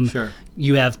game. Sure.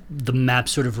 You have the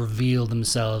maps sort of reveal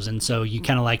themselves, and so you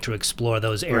kind of like to explore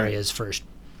those areas first.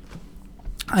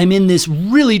 I'm in this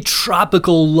really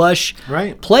tropical, lush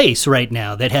place right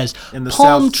now that has in the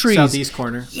palm trees. southeast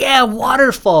corner. Yeah,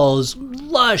 waterfalls,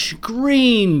 lush,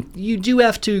 green. You do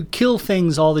have to kill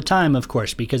things all the time, of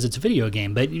course, because it's a video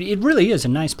game, but it really is a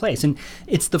nice place. And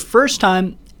it's the first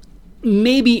time,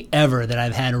 maybe ever, that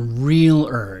I've had a real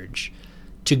urge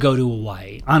to go to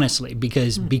Hawaii, honestly,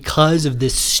 because of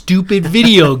this stupid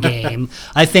video game,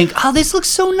 I think, oh, this looks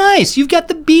so nice. You've got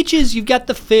the beaches, you've got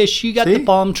the fish, you got the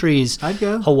palm trees. I'd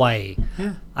go. Hawaii.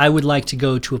 Yeah. I would like to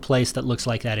go to a place that looks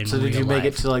like that in real life. So did you make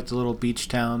it to like the little beach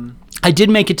town? I did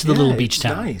make it to the little beach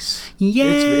town. Nice.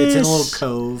 Yes. It's in a little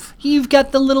cove. You've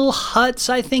got the little huts.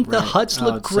 I think the huts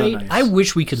look great. So nice. I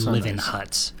wish we could live in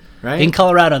huts. Right? In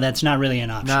Colorado, that's not really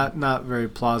an option. Not very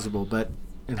plausible, but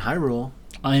in Hyrule.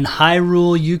 In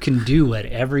Hyrule, you can do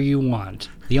whatever you want.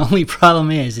 The only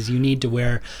problem is you need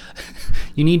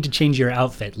to change your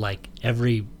outfit like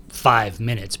every 5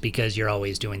 minutes because you're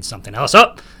always doing something else.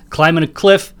 Oh, climbing a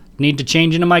cliff, need to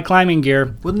change into my climbing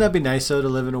gear. Wouldn't that be nice, though, to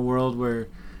live in a world where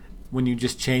when you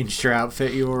just changed your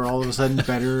outfit, you were all of a sudden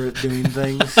better at doing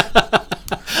things?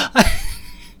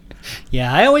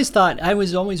 Yeah, I always thought, I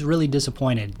was always really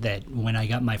disappointed that when I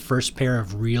got my first pair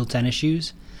of real tennis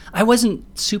shoes, I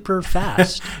wasn't super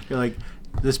fast. You're like,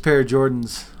 this pair of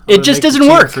Jordans. It just doesn't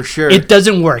work. For sure. It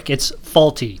doesn't work. It's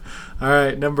faulty. All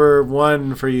right, number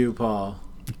 1 for you, Paul.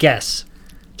 Guess.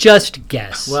 Just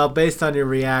guess. Well, based on your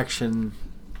reaction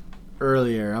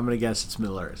earlier, I'm going to guess it's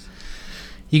Middle-earth.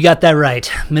 You got that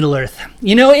right. Middle-earth.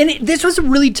 You know, and this was a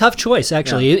really tough choice,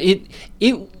 actually.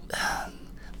 Yeah.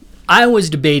 I was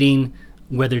debating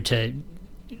whether to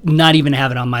not even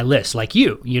have it on my list, like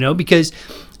you know, because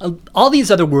all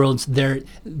these other worlds, the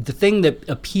thing that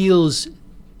appeals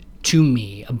to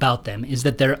me about them is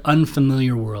that they're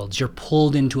unfamiliar worlds. You're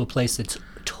pulled into a place that's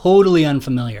totally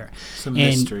unfamiliar. Some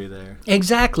mystery there.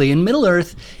 Exactly. In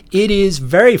Middle-earth, it is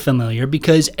very familiar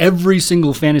because every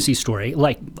single fantasy story,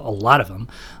 like a lot of them,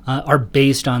 are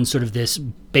based on sort of this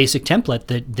basic template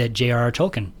that J.R.R.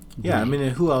 Tolkien. Yeah, I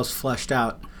mean, who else fleshed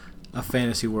out a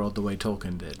fantasy world the way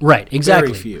Tolkien did? Right,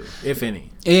 exactly. Very few, if any.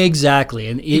 Exactly.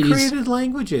 And he created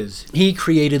languages. He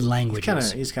created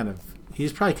languages.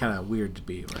 He's probably kind of weird to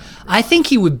be around. I think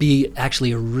he would be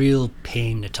actually a real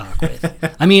pain to talk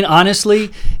with. I mean,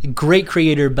 honestly, great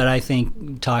creator, but I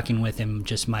think talking with him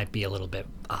just might be a little bit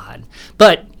odd.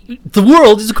 But the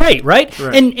world is great, right?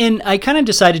 And I kind of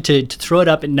decided to throw it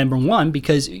up at number 1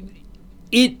 because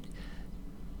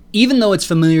even though it's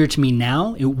familiar to me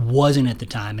now, it wasn't at the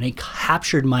time, and it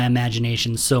captured my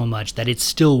imagination so much that it's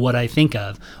still what I think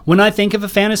of. When I think of a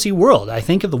fantasy world, I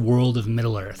think of the world of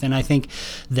Middle-earth, and I think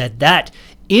that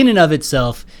in and of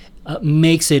itself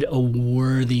makes it a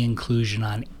worthy inclusion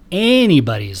on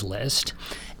anybody's list,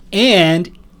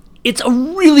 and it's a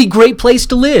really great place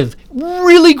to live.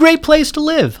 Really great place to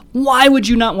live. Why would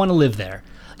you not want to live there?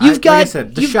 Like I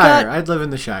said, the Shire. I'd live in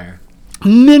the Shire.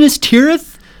 Minas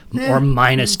Tirith? Or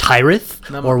Minas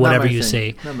Tirith, or whatever you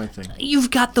say. Not my thing.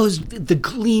 You've got the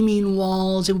gleaming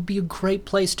walls. It would be a great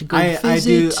place to go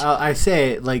visit. I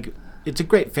say, like, it's a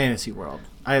great fantasy world.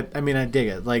 I mean, I dig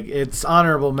it. Like, it's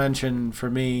honorable mention for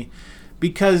me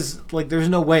because, like, there's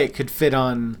no way it could fit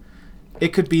on. It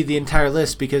could be the entire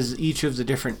list because each of the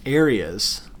different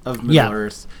areas of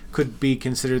Middle-earth could be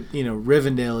considered. You know,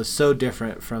 Rivendell is so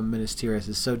different from Minas Tirith.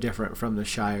 Is so different from the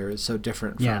Shire. Is so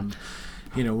different from.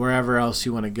 You know, wherever else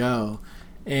you want to go.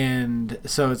 And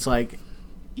so it's like,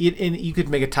 you could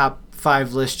make a top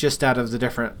 5 list just out of the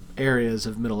different areas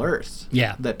of Middle-earth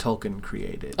that Tolkien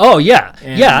created. Oh, yeah.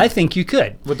 And I think you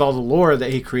could. With all the lore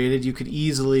that he created, you could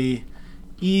easily,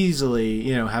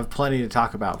 you know, have plenty to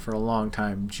talk about for a long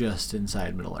time just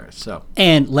inside Middle-earth. So.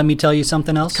 And let me tell you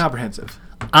something else. It's comprehensive.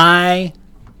 I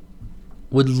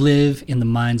would live in the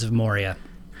Mines of Moria.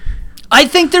 I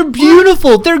think they're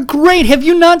beautiful. They're great. Have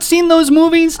you not seen those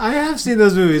movies? I have seen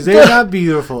those movies. They're not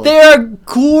beautiful. They are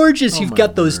gorgeous. You've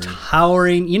got those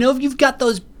towering, you've got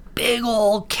those big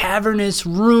old cavernous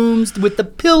rooms with the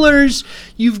pillars.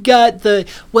 You've got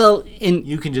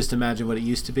you can just imagine what it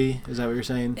used to be. Is that what you're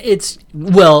saying?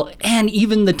 And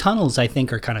even the tunnels I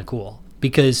think are kind of cool.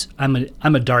 Because I'm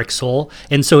a dark soul,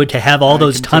 and so to have all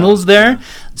those tunnels there,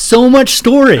 so much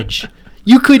storage.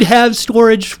 You could have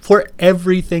storage for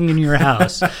everything in your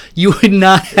house. You would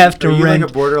not have to rent. Are you like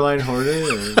a borderline hoarder,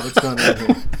 or what's going on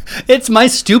here? It's my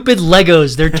stupid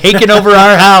Legos. They're taking over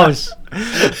our house.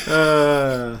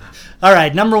 All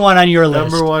right, number one on your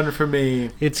list. Number one for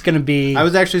me. It's going to be... I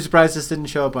was actually surprised this didn't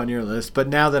show up on your list, but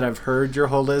now that I've heard your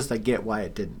whole list, I get why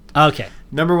it didn't. Okay.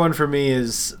 Number one for me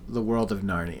is The World of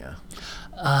Narnia.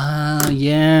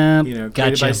 Yeah.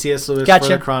 Created by C.S. Lewis for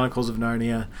the Chronicles of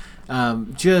Narnia.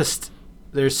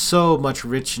 There's so much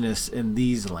richness in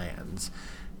these lands.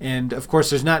 And, of course,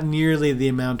 there's not nearly the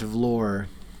amount of lore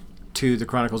to the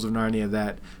Chronicles of Narnia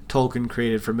that Tolkien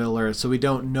created for Middle-earth, so we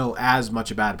don't know as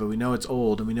much about it, but we know it's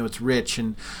old, and we know it's rich,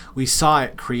 and we saw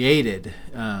it created.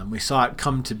 We saw it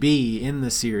come to be in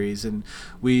the series, and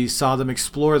we saw them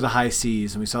explore the high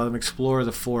seas, and we saw them explore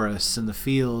the forests and the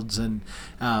fields, and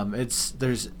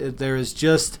there is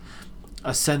just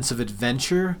a sense of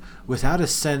adventure without a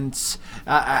sense...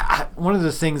 one of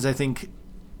the things I think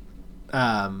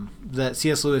that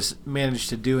C.S. Lewis managed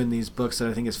to do in these books that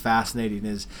I think is fascinating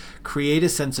is create a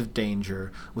sense of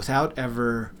danger without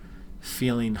ever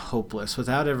feeling hopeless,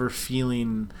 without ever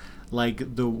feeling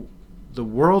like the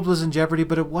world was in jeopardy,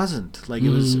 but it wasn't. Like, it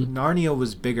was... Narnia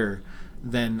was bigger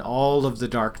than all of the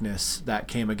darkness that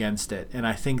came against it, and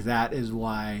I think that is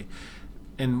why...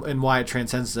 And why it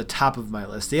transcends the top of my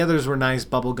list. The others were nice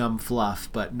bubblegum fluff,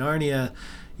 but Narnia,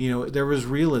 there was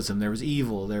realism, there was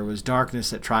evil, there was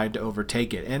darkness that tried to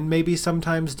overtake it, and maybe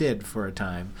sometimes did for a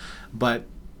time, but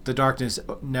the darkness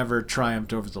never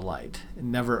triumphed over the light. It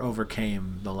never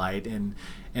overcame the light, and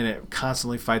it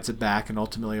constantly fights it back and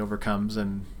ultimately overcomes.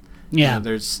 And and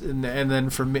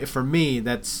then for me,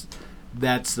 that's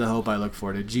the hope I look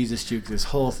for. To Jesus juke this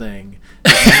whole thing.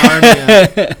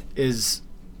 Narnia is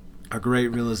a great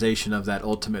realization of that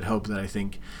ultimate hope that I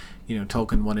think,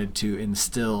 Tolkien wanted to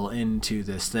instill into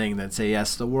this thing that say,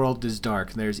 yes, the world is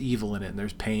dark and there's evil in it and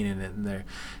there's pain in it and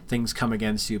things come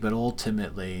against you, but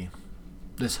ultimately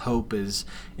this hope is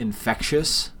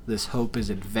infectious, this hope is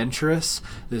adventurous,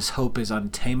 this hope is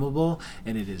untamable,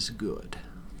 and it is good.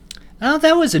 Oh,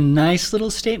 that was a nice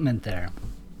little statement there.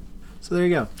 So there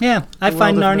you go. Yeah, I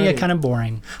find Narnia kind of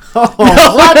boring. Oh,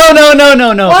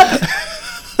 No. What?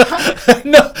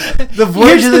 No, the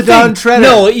Voyage of the Dawn Treader.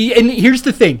 No, and here's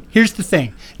the thing.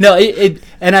 No,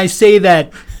 and I say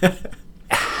that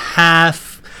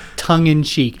half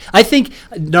tongue-in-cheek. I think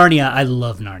Narnia, I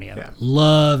love Narnia. Yeah.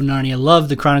 Love Narnia, love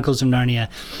the Chronicles of Narnia.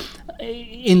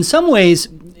 In some ways,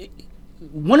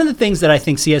 one of the things that I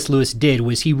think C.S. Lewis did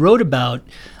was he wrote about,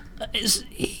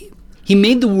 he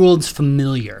made the worlds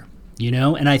familiar.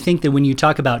 And I think that when you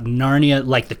talk about Narnia,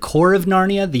 like the core of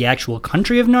Narnia, the actual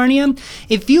country of Narnia,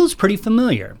 it feels pretty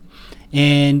familiar.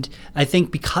 And I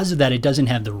think because of that, it doesn't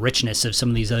have the richness of some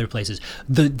of these other places.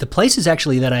 The places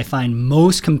actually that I find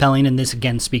most compelling, and this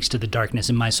again speaks to the darkness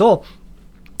in my soul,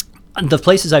 the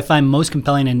places I find most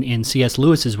compelling in C.S.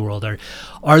 Lewis's world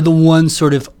are the ones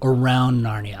sort of around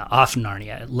Narnia, off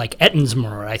Narnia. Like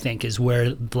Ettensmoor, I think, is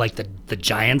where like the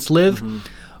giants live. Mm-hmm.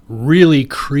 Really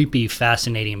creepy,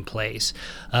 fascinating place.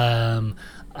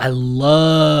 I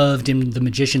loved in The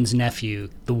Magician's Nephew,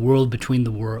 the Wood Between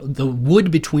the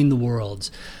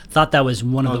Worlds. Thought that was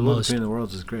one of the most... The Wood Between the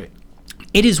Worlds is great.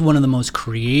 It is one of the most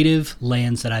creative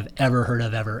lands that I've ever heard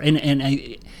of ever. And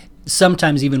I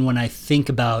sometimes even when I think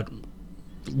about...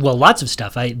 Well, lots of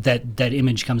stuff. That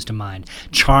image comes to mind.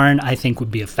 Charn, I think,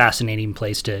 would be a fascinating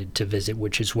place to visit,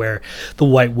 which is where the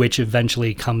White Witch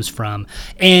eventually comes from.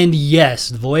 And yes,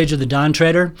 the Voyage of the Dawn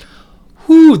Treader.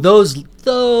 Whew, those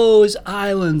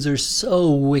islands are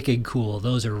so wicked cool.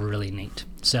 Those are really neat.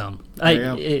 So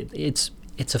it's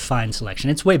a fine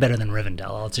selection. It's way better than Rivendell.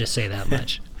 I'll just say that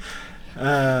much.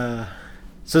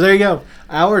 So there you go.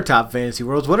 Our top fantasy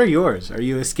worlds. What are yours? Are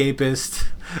you escapist?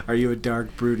 Are you a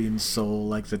dark, brooding soul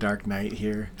like the Dark Knight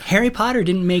here? Harry Potter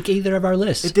didn't make either of our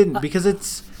lists. It didn't because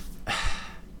it's...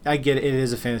 I get it. It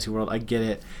is a fantasy world. I get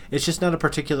it. It's just not a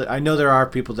particular... I know there are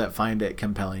people that find it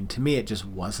compelling. To me, it just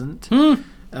wasn't.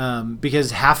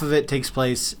 Because half of it takes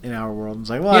place in our world. And it's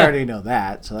like, well, I already know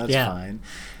that, so that's fine.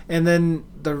 And then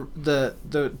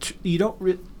you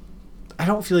don't... I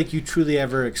don't feel like you truly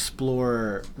ever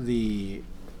explore the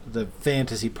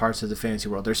fantasy parts of the fantasy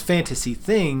world. There's fantasy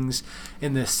things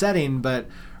in this setting, but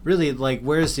really, like,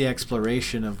 where's the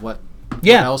exploration of what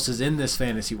else is in this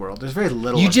fantasy world? There's very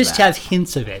little. You just have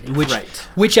hints of it,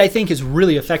 which I think is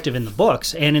really effective in the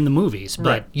books and in the movies.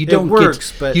 But you don't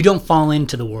but you don't fall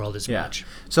into the world as much.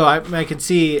 So I can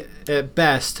see at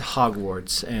best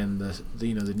Hogwarts and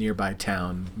the nearby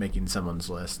town making someone's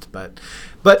list. But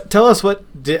tell us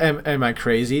am I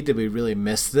crazy? Did we really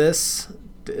miss this?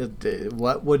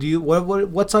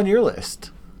 What's on your list?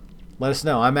 Let us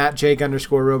know. I'm at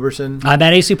Jake_Roberson. I'm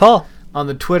at AC Paul on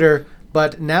the Twitter.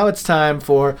 But now it's time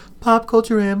for Pop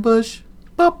Culture Ambush.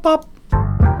 Pop, pop.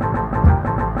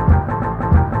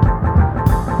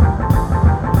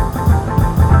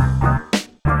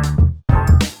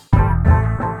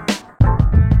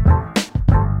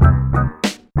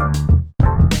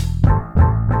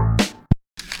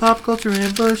 Pop culture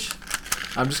ambush.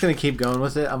 I'm just gonna keep going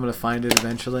with it. I'm gonna find it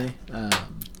eventually. And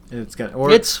it's gonna,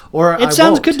 it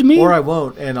sounds good to me. Or I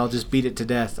won't, and I'll just beat it to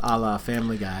death, a la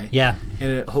Family Guy. Yeah.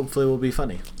 And it hopefully will be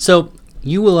funny. So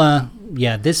you will.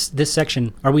 This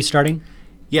section. Are we starting?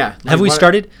 Yeah. Have we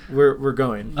started? We're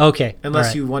going. Okay.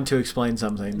 Unless you want to explain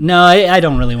something. No, I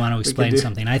don't really want to explain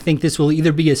something. I think this will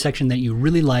either be a section that you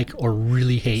really like or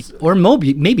really hate, or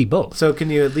maybe both. So can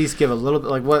you at least give a little bit,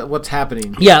 like what's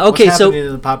happening? Yeah, okay. What's happening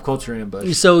in the pop culture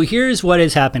ambush? So here's what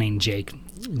is happening, Jake.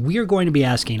 We are going to be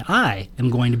asking, I am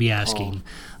going to be asking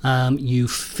you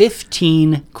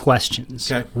 15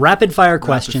 questions. Okay. Rapid fire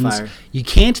questions. fire. You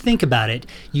can't think about it.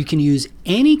 You can use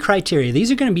any criteria.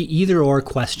 These are going to be either or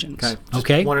questions.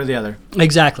 Okay. One or the other.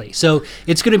 Exactly. So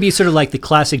it's going to be sort of like the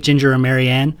classic Ginger or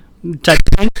Marianne type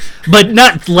thing, but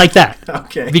not like that.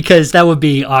 Okay. Because that would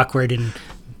be awkward and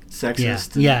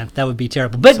Sexist. yeah, that would be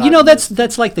terrible. But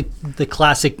that's like the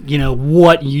classic.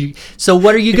 So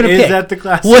what are you going to pick? Is that the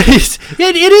classic? What is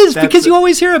it? It is because you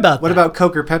always hear about. What that. about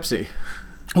Coke or Pepsi?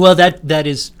 Well, that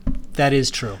is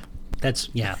true. That's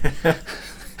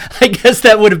I guess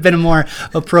that would have been a more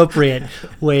appropriate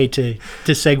way to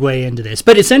segue into this.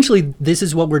 But essentially, this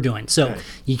is what we're doing. So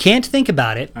you can't think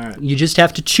about it. All right. You just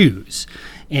have to choose.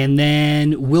 And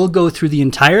then we'll go through the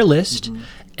entire list. Mm-hmm.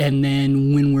 And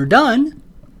then when we're done,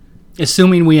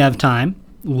 assuming we have time,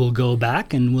 we'll go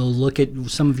back and we'll look at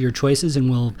some of your choices and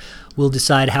we'll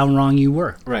decide how wrong you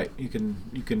were. Right. You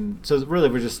can. So really,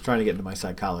 we're just trying to get into my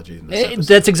psychology in this episode.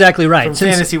 That's exactly right. From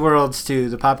fantasy worlds to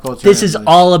the pop culture. This is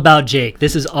all about Jake.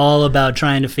 This is all about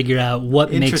trying to figure out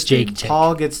what makes Jake tick.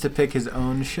 Paul gets to pick his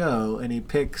own show, and he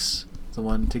picks the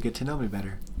one to get to know me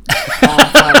better.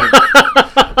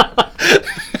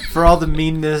 For all the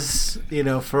meanness,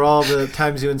 for all the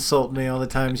times you insult me, all the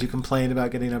times you complain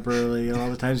about getting up early, all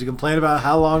the times you complain about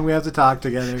how long we have to talk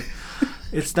together.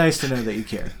 It's nice to know that you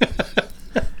care.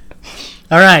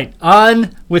 All right,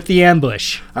 on with the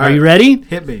ambush. All Are right. you ready?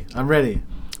 Hit me. I'm ready.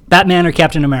 Batman or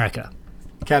Captain America?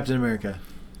 Captain America.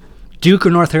 Duke or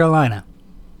North Carolina?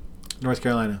 North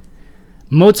Carolina.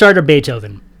 Mozart or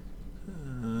Beethoven?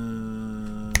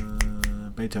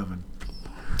 Beethoven.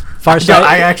 Far Side.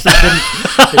 I actually didn't.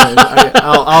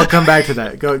 I'll come back to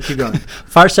that. Keep going.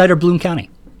 Far Side or Bloom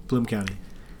County? Bloom County.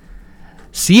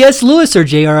 C.S. Lewis or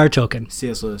J.R.R. Tolkien?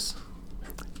 C.S. Lewis.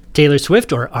 Taylor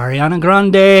Swift or Ariana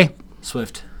Grande?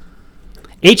 Swift.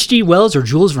 H.G. Wells or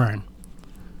Jules Verne?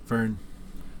 Verne.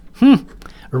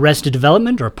 Arrested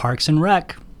Development or Parks and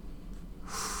Rec?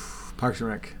 Parks and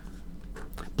Rec.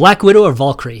 Black Widow or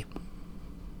Valkyrie?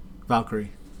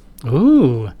 Valkyrie.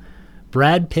 Ooh.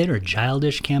 Brad Pitt or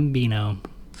Childish Gambino?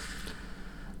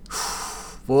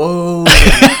 Whoa.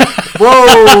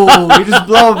 Whoa. You're just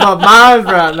blowing my mind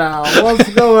right now.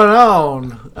 What's going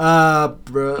on?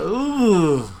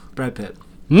 Brad Pitt.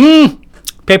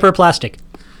 Paper or plastic?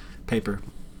 Paper.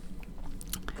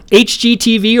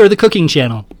 HGTV or The Cooking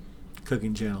Channel?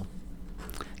 Cooking Channel.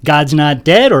 God's Not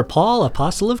Dead or Paul,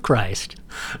 Apostle of Christ?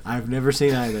 I've never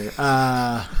seen either.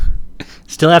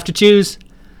 Still have to choose.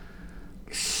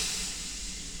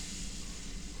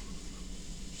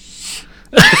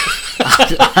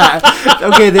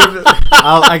 Okay,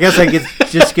 I guess I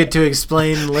get to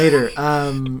explain later.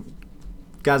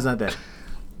 God's Not Dead.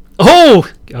 Oh,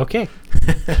 okay.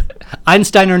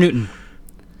 Einstein or Newton?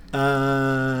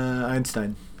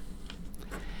 Einstein.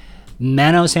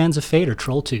 Manos Hands of Fate or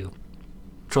Troll 2?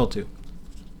 Troll 2.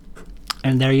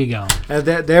 And there you go.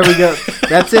 There we go.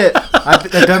 That's it. I've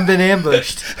done been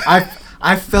ambushed.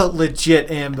 I felt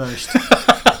legit ambushed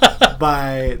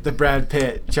by the Brad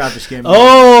Pitt Childish Gambino.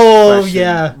 Oh, question.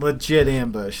 yeah. Legit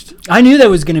ambushed. I knew that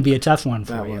was going to be a tough one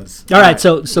for you. All right,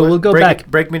 so we'll go back.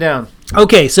 Break me down.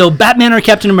 Okay, so Batman or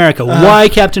Captain America? Why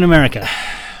Captain America?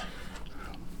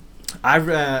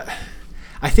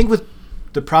 I think with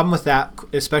the problem with that,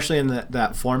 especially in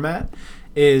that format,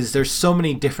 is there's so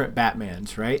many different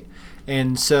Batmans, right?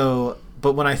 And so,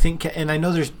 but when I think, and I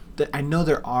know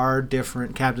there are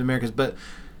different Captain Americas, but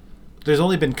there's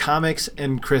only been comics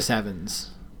and Chris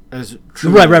Evans as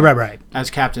right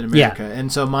as Captain America,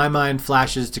 and so my mind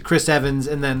flashes to Chris Evans,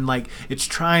 and then like it's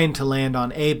trying to land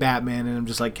on a Batman, and I'm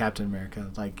just like Captain America.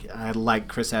 Like I like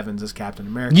Chris Evans as Captain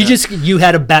America. You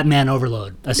had a Batman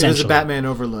overload essentially. It was a Batman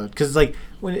overload because like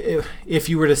if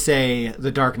you were to say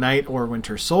The Dark Knight or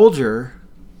Winter Soldier,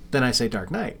 then I say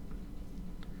Dark Knight.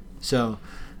 So,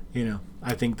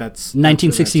 I think that's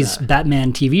 1960s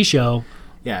Batman TV show.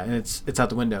 Yeah, and it's out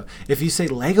the window. If you say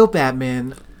Lego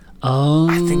Batman, oh,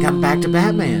 I think I'm back to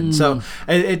Batman. So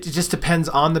it just depends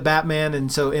on the Batman,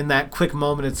 and so in that quick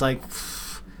moment, it's like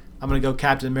I'm gonna go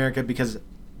Captain America because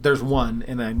there's one,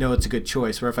 and I know it's a good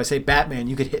choice. Where if I say Batman,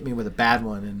 you could hit me with a bad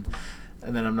one,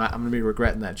 and then I'm going to be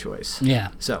regretting that choice. Yeah.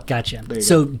 So gotcha. there you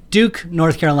So go. Duke,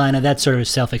 North Carolina, that's sort of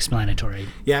self-explanatory.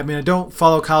 Yeah, I mean, I don't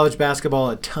follow college basketball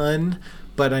a ton,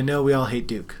 but I know we all hate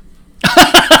Duke.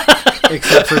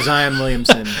 Except for Zion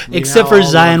Williamson. Except for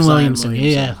Zion Williamson.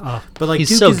 Yeah. Oh, but like he's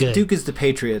Duke so is, good. Duke is the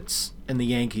Patriots and the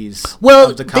Yankees.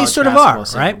 Well, of the they college sort of basketball are,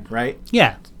 scene, right? Right?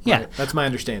 Yeah. Yeah. Right. That's my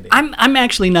understanding. I'm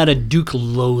actually not a Duke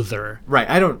loather. Right.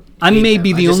 I don't. I hate may them.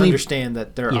 be the I just only- understand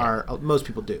that there Yeah. are most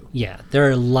people do. Yeah, there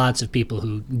are lots of people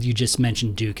who you just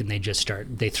mentioned Duke and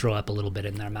they throw up a little bit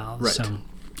in their mouths. Right. So,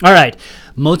 all right,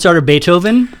 Mozart or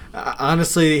Beethoven?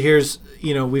 Honestly,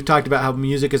 we've talked about how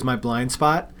music is my blind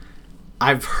spot.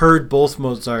 I've heard both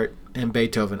Mozart and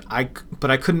Beethoven.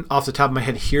 But I couldn't off the top of my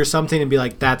head hear something and be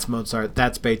like, that's Mozart,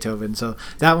 that's Beethoven. So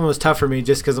that one was tough for me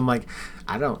just because I'm like,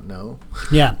 I don't know.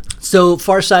 Yeah. So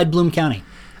Far Side, Bloom County.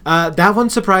 That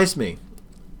one surprised me.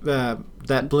 That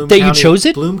Bloom That County, you chose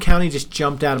it? Bloom County just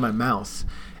jumped out of my mouth.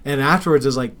 And afterwards I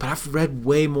was like, but I've read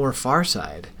way more Far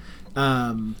Side.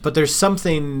 But there's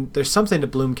something to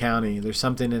Bloom County. There's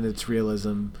something in its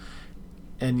realism.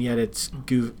 And yet it's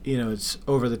it's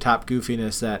over the top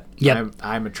goofiness that Yep.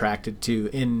 I'm attracted to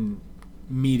in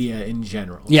media in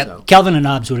general. Yeah, So. Calvin and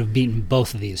Hobbes would have beaten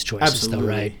both of these choices, Absolutely,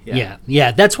 though, right? yeah.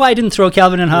 Yeah. That's why I didn't throw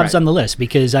Calvin and Hobbes Right. on the list,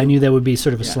 because I knew that would be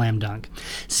sort of a Yeah. slam dunk.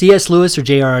 C.S. Lewis or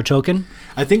J.R.R. Tolkien?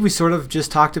 I think we sort of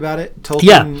just talked about it. Tolkien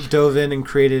Yeah. dove in and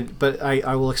created, but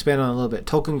I will expand on it a little bit.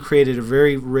 Tolkien created a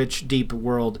very rich, deep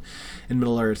world in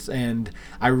Middle-earth, and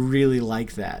I really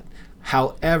like that.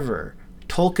 However,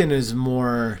 Tolkien is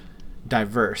more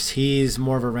diverse. He's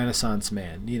more of a Renaissance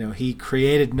man. He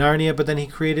created Narnia, but then he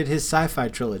created his sci-fi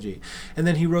trilogy. And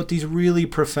then he wrote these really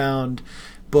profound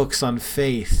books on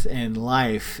faith and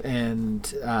life. And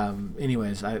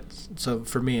so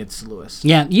for me, it's Lewis.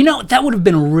 Yeah, that would have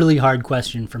been a really hard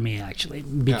question for me, actually,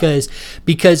 because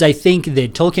I think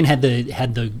that Tolkien had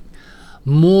the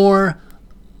more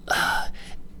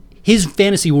his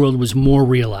fantasy world was more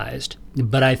realized,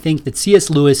 but I think that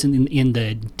C.S. Lewis, in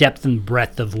the depth and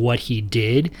breadth of what he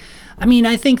did, I mean,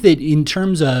 I think that in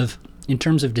terms of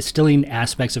distilling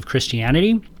aspects of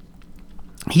Christianity,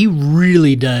 he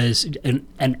really does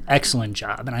an excellent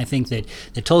job. And I think that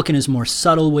Tolkien is more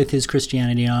subtle with his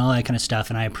Christianity and all that kind of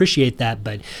stuff, and I appreciate that.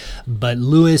 But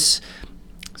Lewis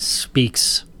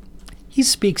speaks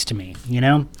to me,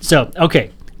 So, okay,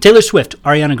 Taylor Swift,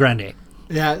 Ariana Grande.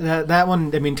 Yeah, that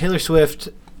one. I mean, Taylor Swift.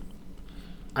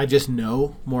 I just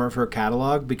know more of her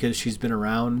catalog because she's been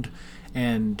around,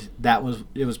 and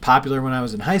it was popular when I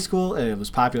was in high school, and it was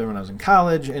popular when I was in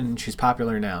college, and she's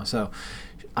popular now. So,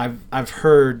 I've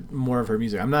heard more of her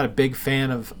music. I'm not a big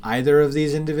fan of either of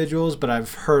these individuals, but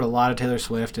I've heard a lot of Taylor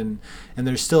Swift, and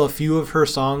there's still a few of her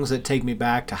songs that take me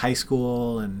back to high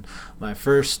school and my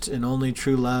first and only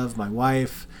true love, my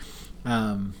wife.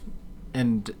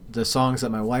 And the songs that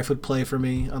my wife would play for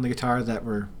me on the guitar that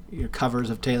were covers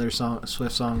of Taylor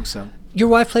Swift songs. So Your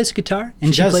wife plays guitar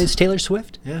and she does. plays Taylor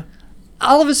Swift? Yeah,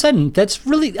 All of a sudden, that's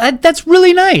really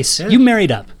nice. Yeah. You married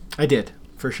up. I did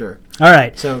for sure. All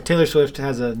right. So Taylor Swift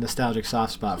has a nostalgic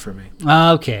soft spot for me.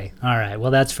 Okay. All right.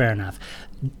 Well, that's fair enough.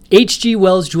 H.G.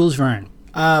 Wells, Jules Verne.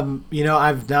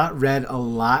 I've not read a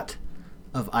lot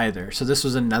of either. So this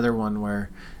was another one where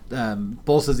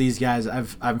both of these guys,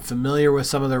 I'm familiar with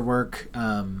some of their work.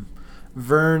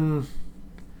 Verne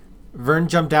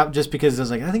jumped out just because I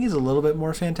was like, I think he's a little bit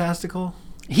more fantastical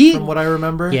from what I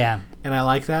remember. Yeah. And I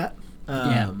like that.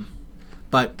 Yeah.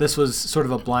 But this was sort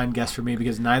of a blind guess for me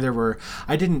because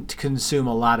I didn't consume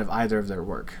a lot of either of their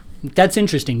work. That's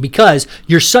interesting because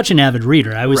you're such an avid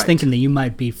reader. I was Right. thinking that you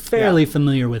might be fairly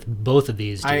familiar with both of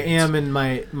these dudes. I am in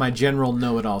my general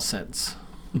know-it-all sense.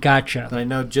 Gotcha. That I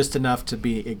know just enough to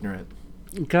be ignorant.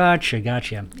 Gotcha.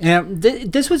 Yeah,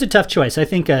 this was a tough choice. I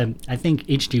think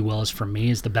H.G. Wells for me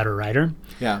is the better writer.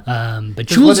 Yeah. But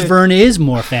Jules Verne is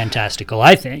more fantastical,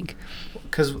 I think.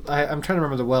 Because I'm trying to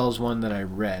remember the Wells one that I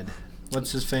read.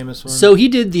 What's his famous one? So he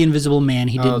did The Invisible Man.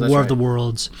 He did that's War of right. the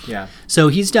Worlds. Yeah. So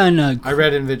he's done I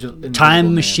read Invisible Time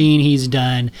Man Machine. He's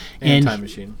done and Time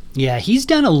Machine. Yeah, he's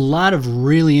done a lot of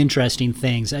really interesting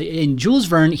things. And Jules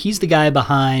Verne, he's the guy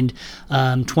behind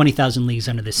 20,000 Leagues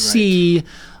Under the Sea,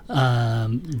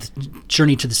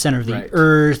 Journey to the Center of the Right.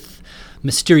 Earth,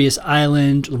 Mysterious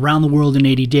Island, Around the World in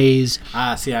 80 Days.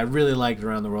 See, I really liked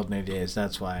Around the World in 80 Days.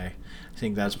 That's why I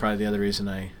think that's probably the other reason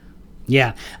I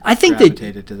Yeah, I think that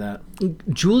gravitated to that.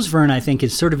 Jules Verne, I think,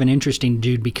 is sort of an interesting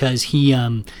dude because he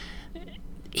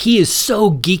is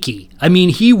so geeky. I mean,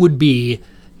 he would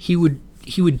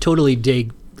totally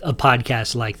dig a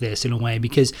podcast like this in a way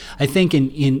because I think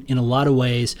in a lot of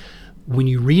ways when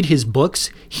you read his books,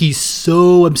 he's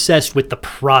so obsessed with the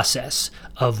process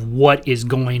of what is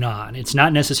going on. It's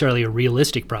not necessarily a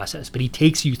realistic process, but he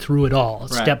takes you through it all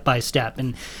step by step.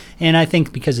 And I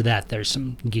think because of that, there's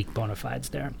some geek bona fides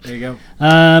there. There you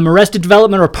go. Arrested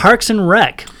Development or Parks and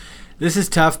Rec? This is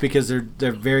tough because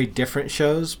they're very different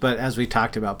shows, but as we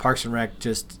talked about, Parks and Rec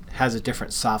just has a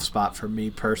different soft spot for me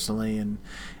personally and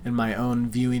my own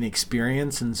viewing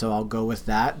experience, and so I'll go with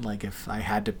that. Like if I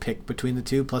had to pick between the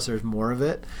two, plus there's more of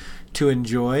it to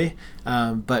enjoy.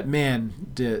 But man,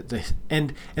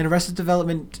 and Arrested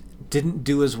Development didn't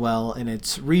do as well in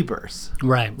its rebirth.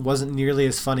 Right. It wasn't nearly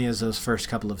as funny as those first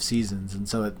couple of seasons, and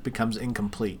so it becomes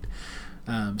incomplete.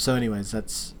 So anyways,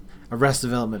 that's Arrested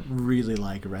Development. Really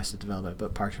like Arrested Development,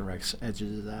 but Parks and Rec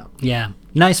edges it out. Yeah.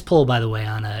 Nice pull, by the way,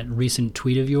 on a recent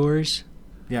tweet of yours.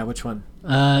 Yeah, which one?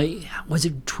 Was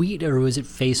it tweet or was it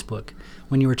Facebook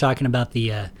when you were talking about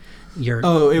the your?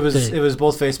 Oh, it was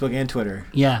both Facebook and Twitter.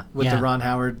 Yeah, with the Ron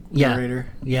Howard narrator.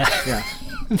 Yeah, yeah.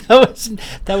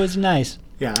 that was nice.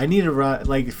 Yeah, I need a Ron,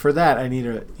 like for that. I need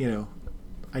a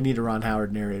Ron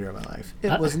Howard narrator in my life.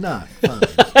 It was not fun.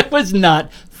 It was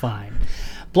not fine.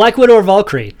 Black Widow or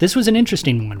Valkyrie? This was an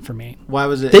interesting one for me. Why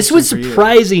was it? This was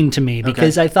surprising to me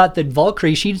because I thought that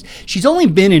Valkyrie, she's only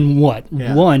been in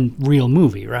one real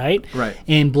movie, right? Right.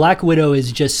 And Black Widow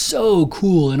is just so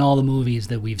cool in all the movies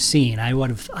that we've seen. I would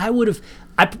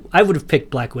have picked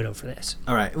Black Widow for this.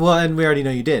 All right. Well, and we already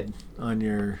know you did on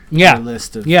your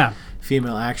list of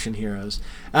female action heroes.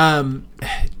 I'm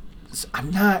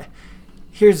not.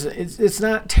 It's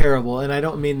not terrible, and I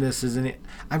don't mean this as any.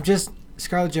 I'm just.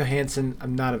 Scarlett Johansson,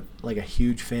 I'm not a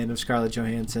huge fan of Scarlett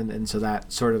Johansson, and so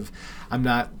that sort of,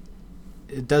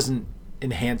 it doesn't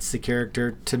enhance the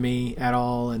character to me at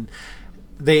all, and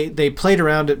they played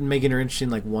around it and making her interesting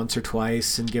like once or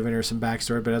twice and giving her some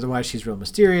backstory, but otherwise she's real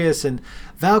mysterious. And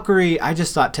Valkyrie, I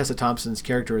just thought Tessa Thompson's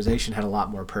characterization had a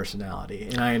lot more personality,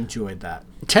 and I enjoyed that.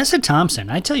 Tessa Thompson,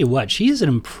 I tell you what, she is an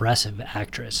impressive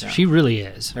actress. Yeah. She really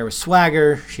is. There was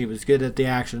swagger, she was good at the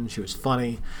action, she was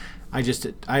funny.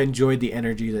 I enjoyed the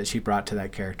energy that she brought to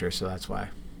that character, so that's why.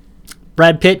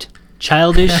 Brad Pitt,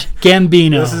 Childish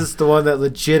Gambino. This is the one that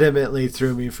legitimately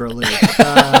threw me for a loop.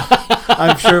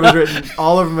 I'm sure it was written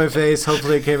all over my face.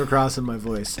 Hopefully it came across in my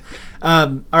voice.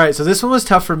 All right, so this one was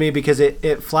tough for me because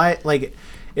it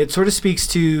sort of speaks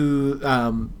to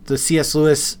the C.S.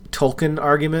 Lewis Tolkien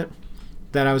argument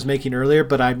that I was making earlier,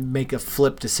 but I make a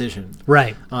flip decision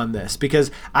on this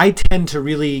because I tend to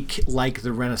really like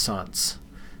the Renaissance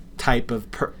type of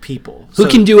people who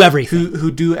can do everything, who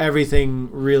do everything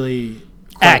really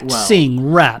act, well.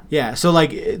 Sing, rap. Yeah, so like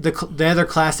the other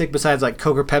classic besides like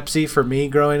Coke or Pepsi for me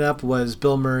growing up was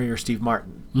Bill Murray or Steve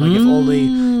Martin. Like if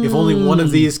only one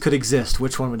of these could exist,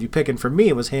 which one would you pick? And for me,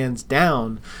 it was hands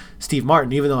down Steve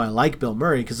Martin. Even though I like Bill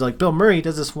Murray, because like Bill Murray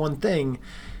does this one thing,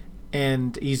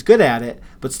 and he's good at it.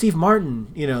 But Steve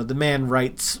Martin, the man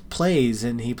writes plays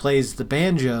and he plays the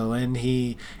banjo and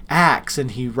he acts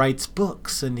and he writes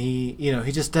books and he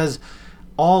just does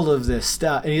all of this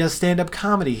stuff, and he does stand-up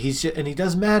comedy. And he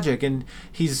does magic, and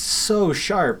he's so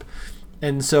sharp.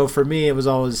 And so for me,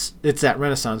 it's that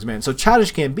Renaissance man. So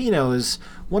Childish Gambino is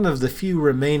one of the few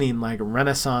remaining like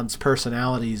Renaissance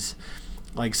personalities,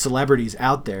 like celebrities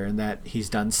out there, in that he's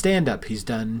done stand-up, he's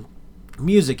done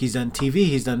music, he's done TV,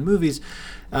 he's done movies,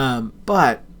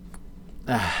 but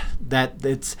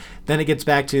then it gets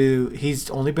back to he's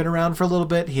only been around for a little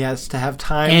bit. He has to have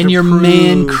time. And to your prove,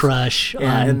 man crush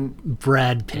on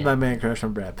Brad Pitt. My man crush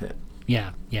on Brad Pitt.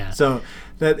 Yeah. So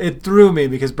that it threw me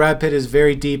because Brad Pitt is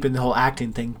very deep in the whole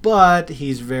acting thing, but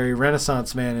he's very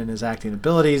Renaissance man in his acting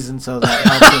abilities, and so that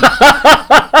helps him.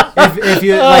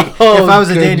 If I was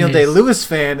a Daniel Day-Lewis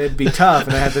fan, it'd be tough,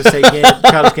 and I have to say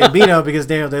Childish Gambino because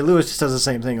Daniel Day-Lewis just does the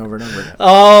same thing over and over again.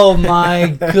 Oh my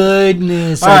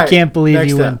goodness! I can't believe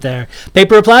you went there.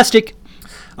 Paper or plastic?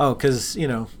 Oh, because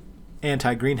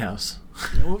anti-greenhouse.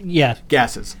 Yeah.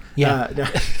 Gases. Yeah.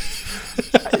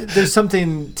 There's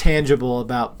something tangible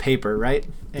about paper, right?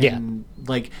 And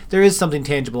there is something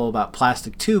tangible about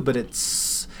plastic too, but it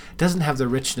doesn't have the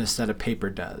richness that a paper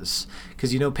does,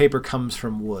 because paper comes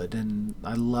from wood, and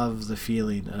I love the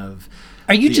feeling of.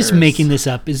 Are you just making this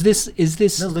up? Is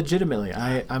this? No, legitimately.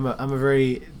 I'm a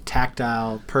very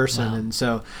tactile person, and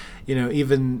so.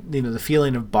 Even the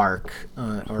feeling of bark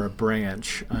or a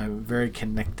branch, I'm very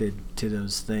connected to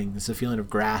those things. The feeling of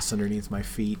grass underneath my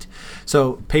feet.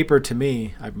 So paper to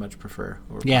me, I much prefer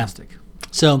over plastic.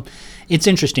 So it's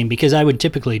interesting because I would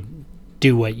typically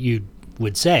do what you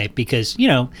would say because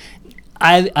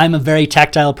I'm a very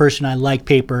tactile person. I like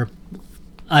paper.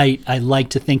 I like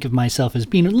to think of myself as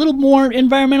being a little more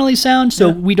environmentally sound, so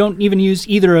we don't even use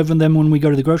either of them when we go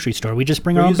to the grocery store. We just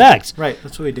bring our own bags. Right,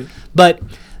 that's what we do.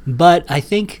 But I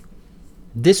think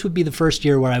this would be the first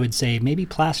year where I would say maybe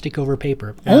plastic over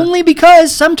paper. Yeah. Only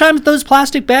because sometimes those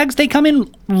plastic bags, they come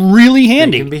in really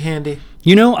handy. They can be handy.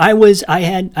 You know, I was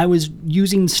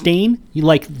using stain,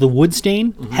 like the wood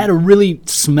stain, had a really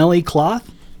smelly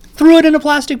cloth, threw it in a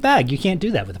plastic bag. You can't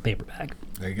do that with a paper bag.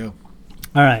 There you go.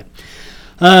 All right.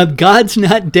 God's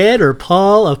Not Dead or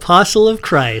Paul, Apostle of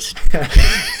Christ?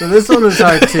 So this one was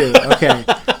hard too. Okay.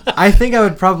 I think I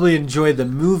would probably enjoy the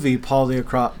movie Paul the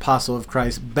Apostle of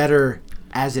Christ better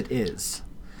as it is.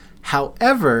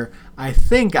 However, I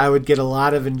think I would get a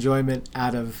lot of enjoyment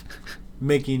out of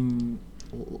laughing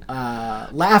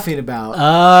about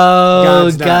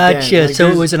God's Not gotcha. Dead. Like, so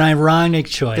it was an ironic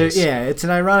choice. It's an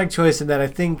ironic choice in that I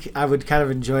think I would kind of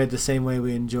enjoy it the same way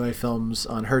we enjoy films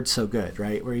on Hurt So Good,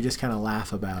 right? Where you just kind of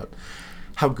laugh about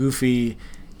how goofy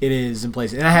it is in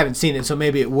places. And I haven't seen it, so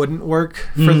maybe it wouldn't work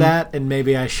for that, and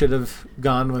maybe I should have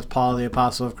gone with Paul the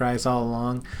Apostle of Christ all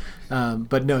along.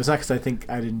 But no, it's not because I think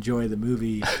I'd enjoy the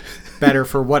movie better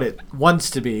for what it wants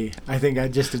to be. I think I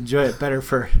just enjoy it better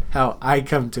for how I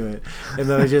come to it. And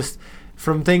then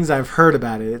from things I've heard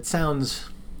about it, it sounds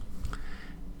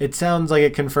like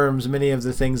it confirms many of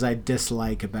the things I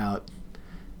dislike about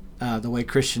the way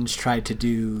Christians try to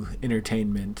do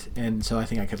entertainment. And so I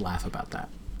think I could laugh about that.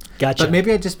 Gotcha. But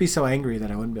maybe I'd just be so angry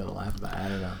that I wouldn't be able to laugh about it. I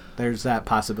don't know. There's that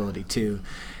possibility too.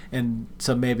 And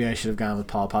so maybe I should have gone with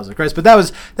Paul Apostle of Christ. But that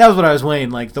was what I was weighing.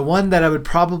 Like the one that I would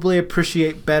probably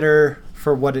appreciate better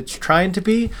for what it's trying to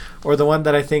be, or the one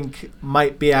that I think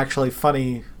might be actually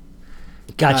funny.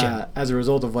 Gotcha. As a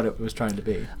result of what it was trying to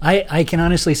be. I can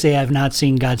honestly say I've not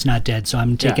seen God's Not Dead, so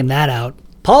I'm taking that out.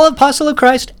 Paul Apostle of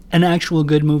Christ, an actual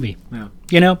good movie. Yeah.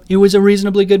 You know, it was a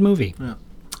reasonably good movie. Yeah.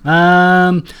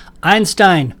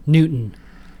 Einstein, Newton.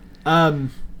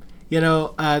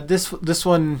 This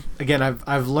one again.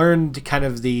 I've learned kind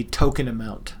of the token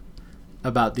amount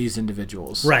about these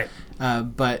individuals, right?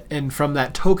 But from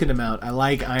that token amount, I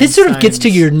like Einstein. This sort of gets to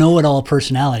your know-it-all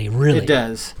personality, really. It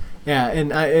does, yeah.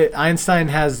 And Einstein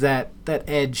has that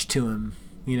edge to him.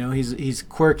 You know, he's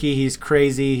quirky, he's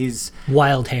crazy, he's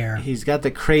wild hair. He's got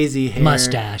the crazy hair,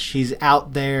 mustache. He's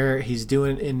out there.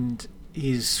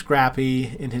 He's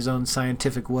scrappy in his own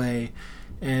scientific way,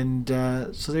 and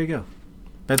so there you go.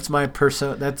 That's my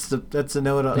persona. That's the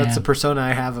know-it-all. That's the persona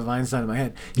I have of Einstein in my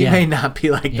head. He may not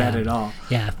be like that at all.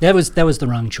 Yeah, that was the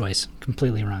wrong choice.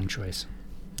 Completely wrong choice.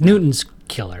 Newton's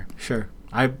killer. Sure.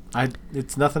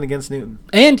 It's nothing against Newton.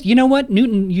 And you know what?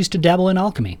 Newton used to dabble in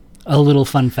alchemy. A little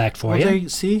fun fact for you.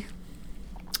 See?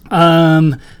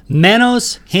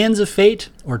 Manos, Hands of Fate,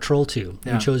 or Troll 2.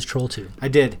 Yeah. You chose Troll 2. I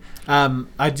did.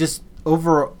 I just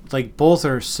both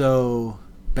are so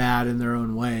bad in their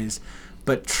own ways.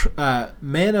 But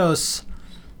Manos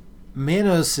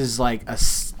is like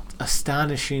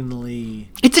astonishingly.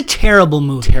 It's a terrible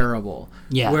movie. Terrible.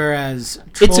 Yeah. Whereas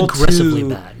Troll it's aggressively 2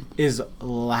 bad. Is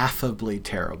laughably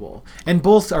terrible, and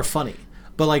both are funny.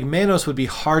 But like Manos would be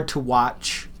hard to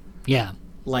watch. Yeah.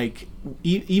 Like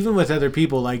even with other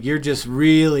people, like you're just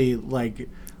really like,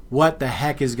 what the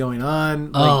heck is going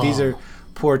on? Like these are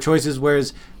poor choices.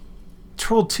 Whereas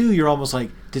Troll 2, you're almost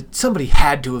like, somebody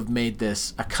had to have made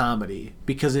this a comedy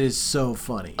because it is so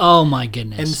funny. Oh my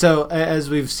goodness. And so,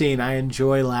 as we've seen, I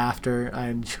enjoy laughter, I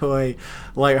enjoy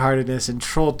lightheartedness, and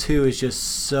Troll 2 is just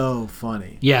so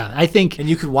funny. Yeah, I think... And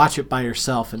you could watch it by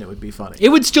yourself and it would be funny. It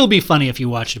would still be funny if you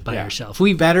watched it by yourself.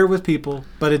 Better with people,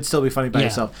 but it'd still be funny by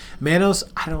yourself. Manos,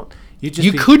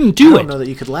 you couldn't do it. I don't know that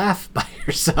you could laugh by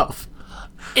yourself.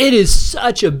 It is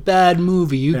such a bad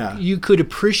movie. You could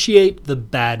appreciate the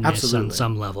badness on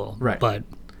some level. Right. But,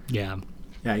 yeah.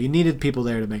 Yeah, you needed people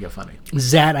there to make it funny.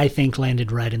 Zat, I think, landed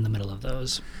right in the middle of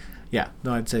those. Yeah,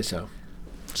 no, I'd say so.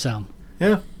 So.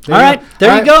 Yeah. All right,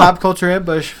 there you go. Pop culture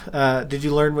ambush. Did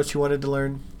you learn what you wanted to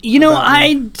learn? You know,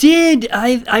 I did.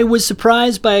 I was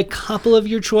surprised by a couple of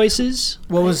your choices.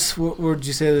 What would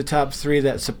you say are the top 3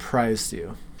 that surprised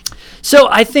you? So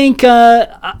I think,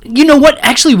 you know what?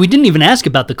 Actually, we didn't even ask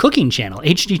about the cooking channel,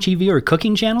 HGTV or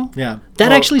cooking channel. Yeah,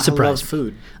 that actually surprised me. I love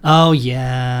food. Oh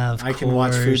yeah, I can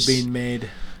watch food being made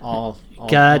almost all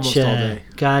day.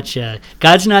 Gotcha.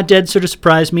 God's Not Dead sort of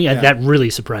surprised me. That really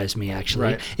surprised me,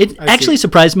 actually. Right. It actually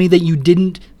surprised me that you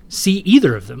didn't see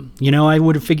either of them. You know, I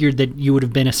would have figured that you would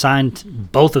have been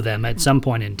assigned both of them at some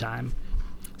point in time.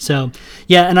 So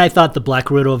yeah, and I thought the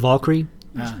Black Widow of Valkyrie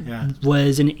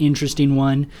was an interesting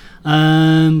one.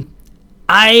 I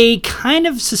kind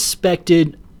of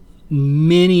suspected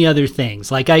many other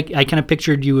things. Like I kind of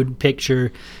pictured you would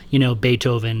picture,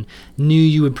 Beethoven. Knew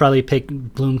you would probably pick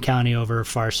Bloom County over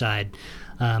Far Side,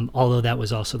 although that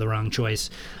was also the wrong choice.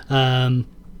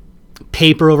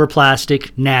 Paper over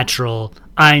plastic, natural.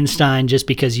 Einstein, just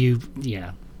because he's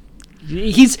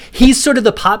sort of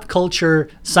the pop culture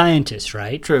scientist,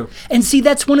 right? True. And see,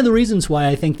 that's one of the reasons why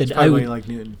I think that I would like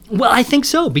Newton. Well, I think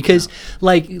so because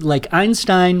like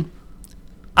Einstein,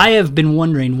 I have been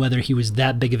wondering whether he was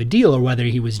that big of a deal or whether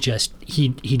he was just he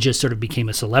just sort of became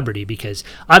a celebrity because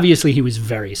obviously he was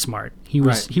very smart. He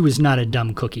was not a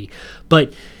dumb cookie,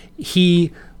 but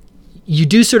you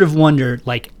do sort of wonder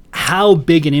like how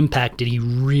big an impact did he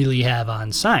really have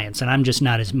on science? And I'm just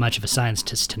not as much of a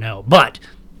scientist to know. But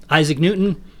Isaac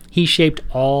Newton, he shaped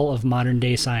all of modern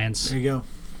day science. There you go.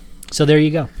 So there you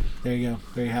go. There you go.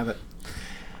 There you have it.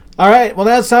 All right. Well,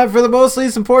 now it's time for the most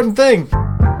least important thing.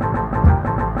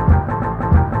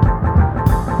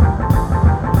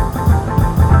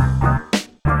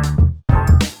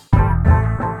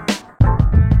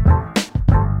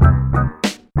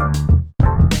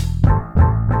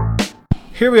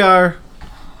 Here we are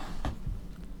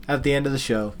at the end of the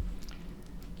show.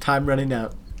 Time running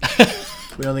out.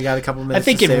 We only got a couple minutes. I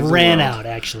think to save it the ran world. out,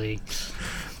 actually.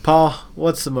 Paul,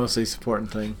 what's the most least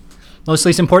important thing? Most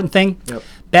least important thing? Yep.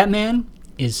 Batman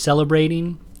is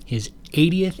celebrating his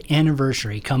 80th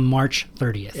anniversary come March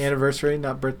 30th. Anniversary,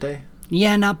 not birthday?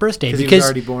 Yeah, not birthday. Because he was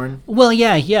already born? Well,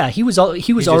 yeah. He was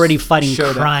already fighting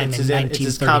crime in 1939. It's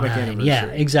his comic anniversary. Yeah,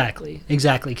 exactly.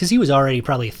 Because he was already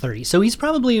probably 30. So he's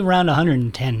probably around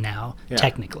 110 now,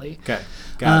 technically. Okay,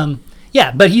 got it.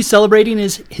 Yeah, but he's celebrating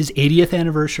his 80th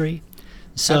anniversary.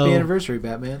 So happy anniversary,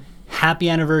 Batman. Happy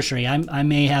anniversary. I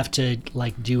may have to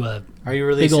do a Are you big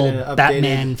releasing old an updated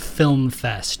Batman film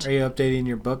fest. Are you updating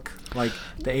your book? Like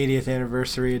the 80th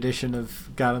anniversary edition of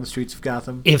God on the Streets of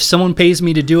Gotham? If someone pays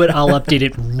me to do it, I'll update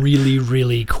it really,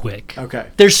 really quick. Okay.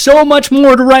 There's so much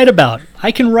more to write about.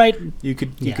 I can write. You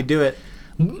could do it.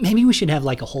 Maybe we should have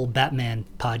like a whole Batman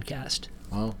podcast.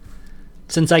 Well,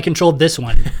 since I controlled this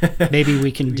one, maybe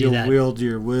we can do that. You wield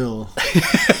your will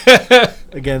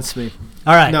against me.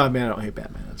 All right. No, man, I don't hate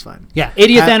Batman. That's fine. Yeah,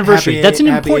 80th anniversary. That's an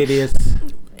important. Happy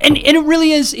 80th. And it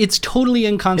really is. It's totally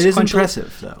inconsequential. It is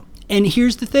impressive, though. And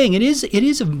here's the thing: it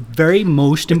is a very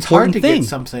most it's important hard to thing. Get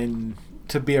something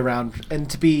to be around and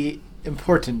to be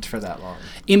important for that long.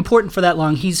 Important for that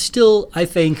long. He's still, I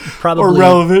think, probably or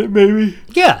relevant, maybe.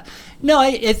 Yeah. No,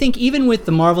 I think even with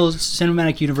the Marvel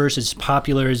Cinematic Universe as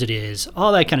popular as it is,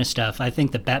 all that kind of stuff, I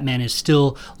think that Batman is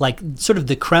still like sort of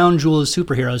the crown jewel of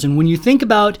superheroes. And when you think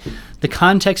about the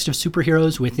context of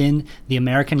superheroes within the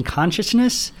American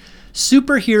consciousness,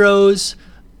 superheroes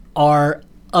are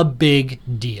a big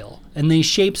deal. And they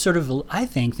shape I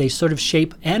think they sort of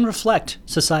shape and reflect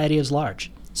society as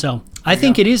large. So I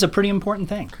think it is a pretty important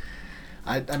thing.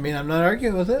 I mean, I'm not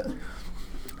arguing with it.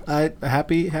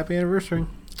 Happy anniversary.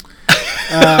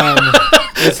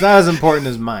 It's not as important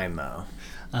as mine, though.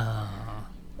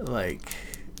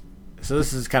 So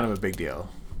this is kind of a big deal.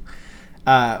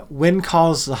 When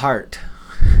Calls the Heart.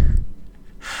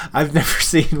 I've never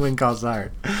seen When Calls the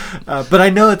Heart, but I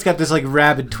know it's got this like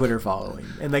rabid Twitter following,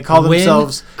 and they call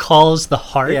themselves When Calls the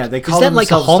Heart. Yeah, they call is that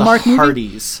themselves like a Hallmark the movie?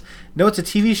 Hardys. No, it's a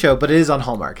TV show, but it is on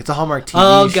Hallmark. It's a Hallmark TV show.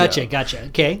 Oh, gotcha.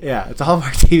 Okay. Yeah, it's a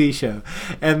Hallmark TV show.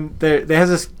 And they have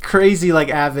this crazy, like,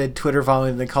 avid Twitter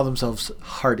following. They call themselves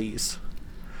Hardys.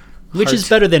 Which is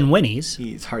better than Winnie's.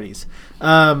 Hardys.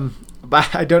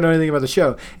 But I don't know anything about the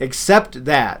show, except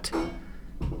that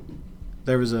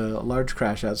there was a large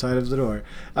crash outside of the door.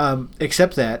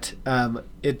 Except that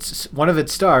it's one of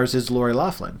its stars is Lori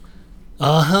Loughlin.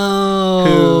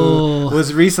 Oh. Who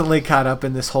was recently caught up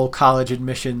in this whole college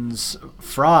admissions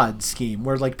fraud scheme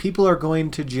where like people are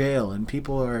going to jail and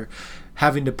people are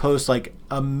having to post like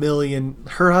 $1 million.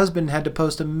 Her husband had to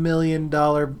post $1 million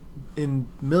in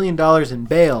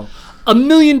bail. $1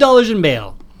 million in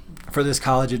bail for this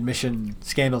college admission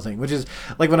scandal thing, which is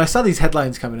like when I saw these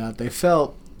headlines coming out, they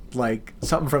felt like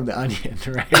something from The Onion,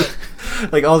 right?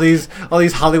 Like all these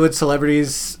Hollywood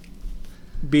celebrities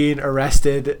being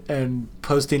arrested and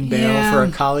posting bail for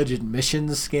a college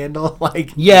admissions scandal.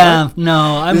 Like,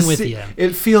 I'm with you.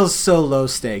 It feels so low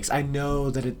stakes. I know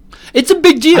that it's a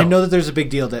big deal. I know that there's a big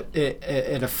deal that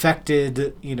it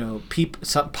affected,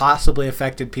 possibly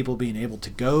affected people being able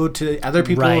to go to other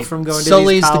people from going to these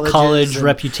colleges. Sullies the college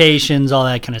reputations, all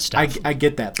that kind of stuff. I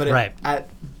get that, but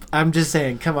I'm just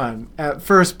saying, come on. At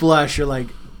first blush, you're like,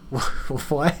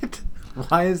 what?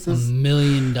 Why is this $1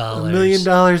 million? $1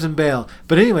 million in bail.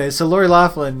 But anyway, so Lori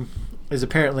Loughlin is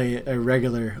apparently a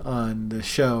regular on the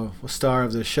show, a star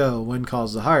of the show, When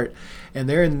Calls the Heart, and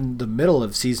they're in the middle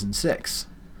of season 6.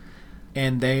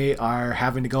 and they are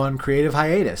having to go on creative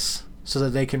hiatus so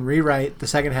that they can rewrite the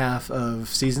second half of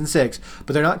season 6.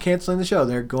 But they're not canceling the show.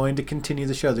 They're going to continue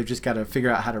the show. They've just got to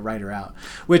figure out how to write her out.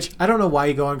 Which, I don't know why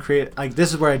you go on creative... Like,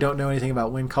 this is where I don't know anything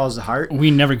about Wind Calls the Heart. We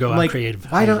never go on creative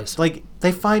hiatus.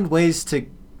 They find ways to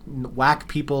whack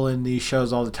people in these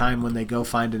shows all the time when they go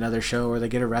find another show or they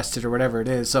get arrested or whatever it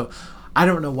is. So, I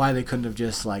don't know why they couldn't have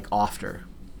just, offed her.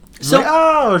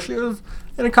 So, she was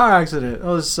in a car accident.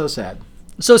 Oh, this is so sad.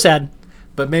 So sad.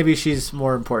 But maybe she's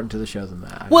more important to the show than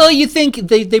that. Well, you think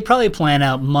they probably plan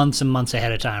out months and months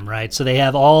ahead of time, right? So they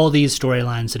have all these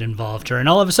storylines that involved her, and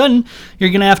all of a sudden you're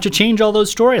going to have to change all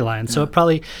those storylines. Yeah. So it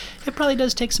probably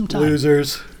does take some time.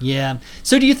 Losers. Yeah.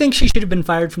 So do you think she should have been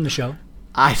fired from the show?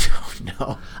 I don't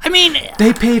know. I mean,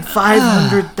 they paid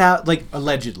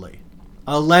 $500,000,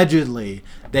 allegedly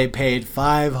they paid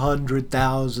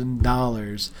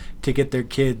 $500,000 to get their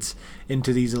kids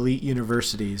into these elite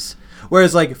universities.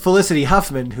 Whereas, Felicity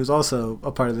Huffman, who's also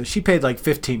a part of this, she paid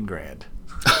 $15,000.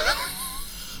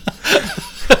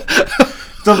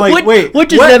 So I'm like, what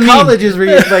does that mean? What colleges were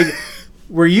you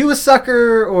were you a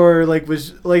sucker or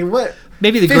what?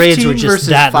 Maybe the grades were just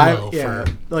that low. Yeah,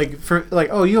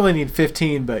 oh, you only need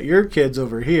 15, but your kid's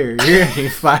over here. You're gonna need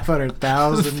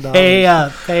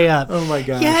 $500,000. Pay up. Oh my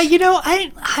gosh. Yeah,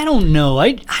 I don't know.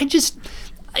 I just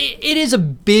it is a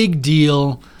big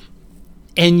deal,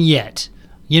 and yet.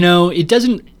 It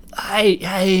doesn't.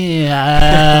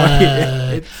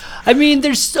 I mean,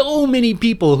 there's so many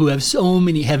people who have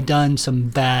done some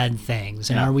bad things,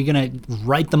 and are we gonna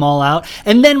write them all out?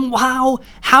 And then how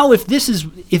if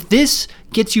this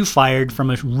gets you fired from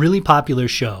a really popular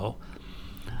show,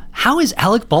 how is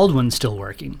Alec Baldwin still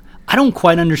working? I don't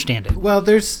quite understand it. Well,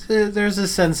 there's a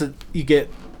sense that you get.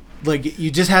 You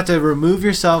just have to remove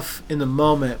yourself in the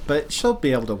moment, but she'll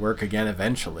be able to work again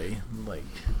eventually.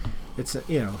 It's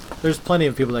there's plenty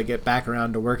of people that get back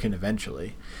around to working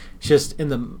eventually. It's just in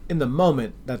the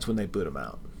moment, that's when they boot them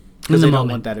out because they don't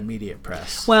want that immediate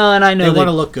press. Well, and I know they want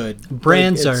to look good.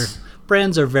 Brands are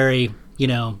very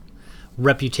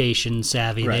reputation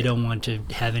savvy. Right. They don't want to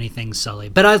have anything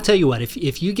sullied. But I'll tell you what,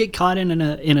 if you get caught in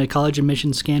a college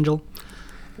admission scandal,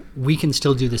 we can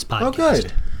still do this podcast. Oh,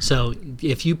 good. So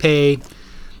if you pay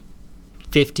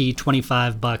 $50,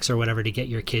 $25 or whatever to get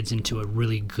your kids into a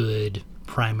really good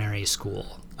primary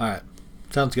school. All right.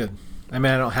 Sounds good. I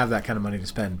mean, I don't have that kind of money to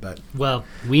spend, but... Well,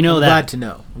 we know I'm that.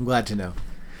 I'm glad to know.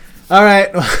 All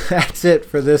right. Well, that's it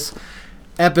for this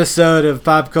episode of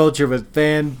Pop Culture with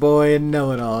Fanboy and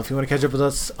Know-It-All. If you want to catch up with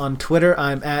us on Twitter,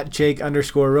 I'm at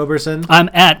Jake_Roberson. I'm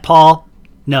at Paul.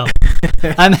 No.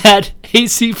 I'm at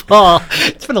AC Paul.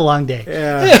 It's been a long day.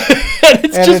 Yeah.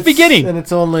 It's just beginning. And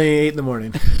it's only 8 in the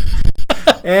morning.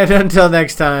 And until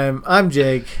next time, I'm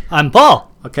Jake. I'm Paul.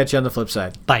 I'll catch you on the flip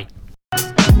side. Bye.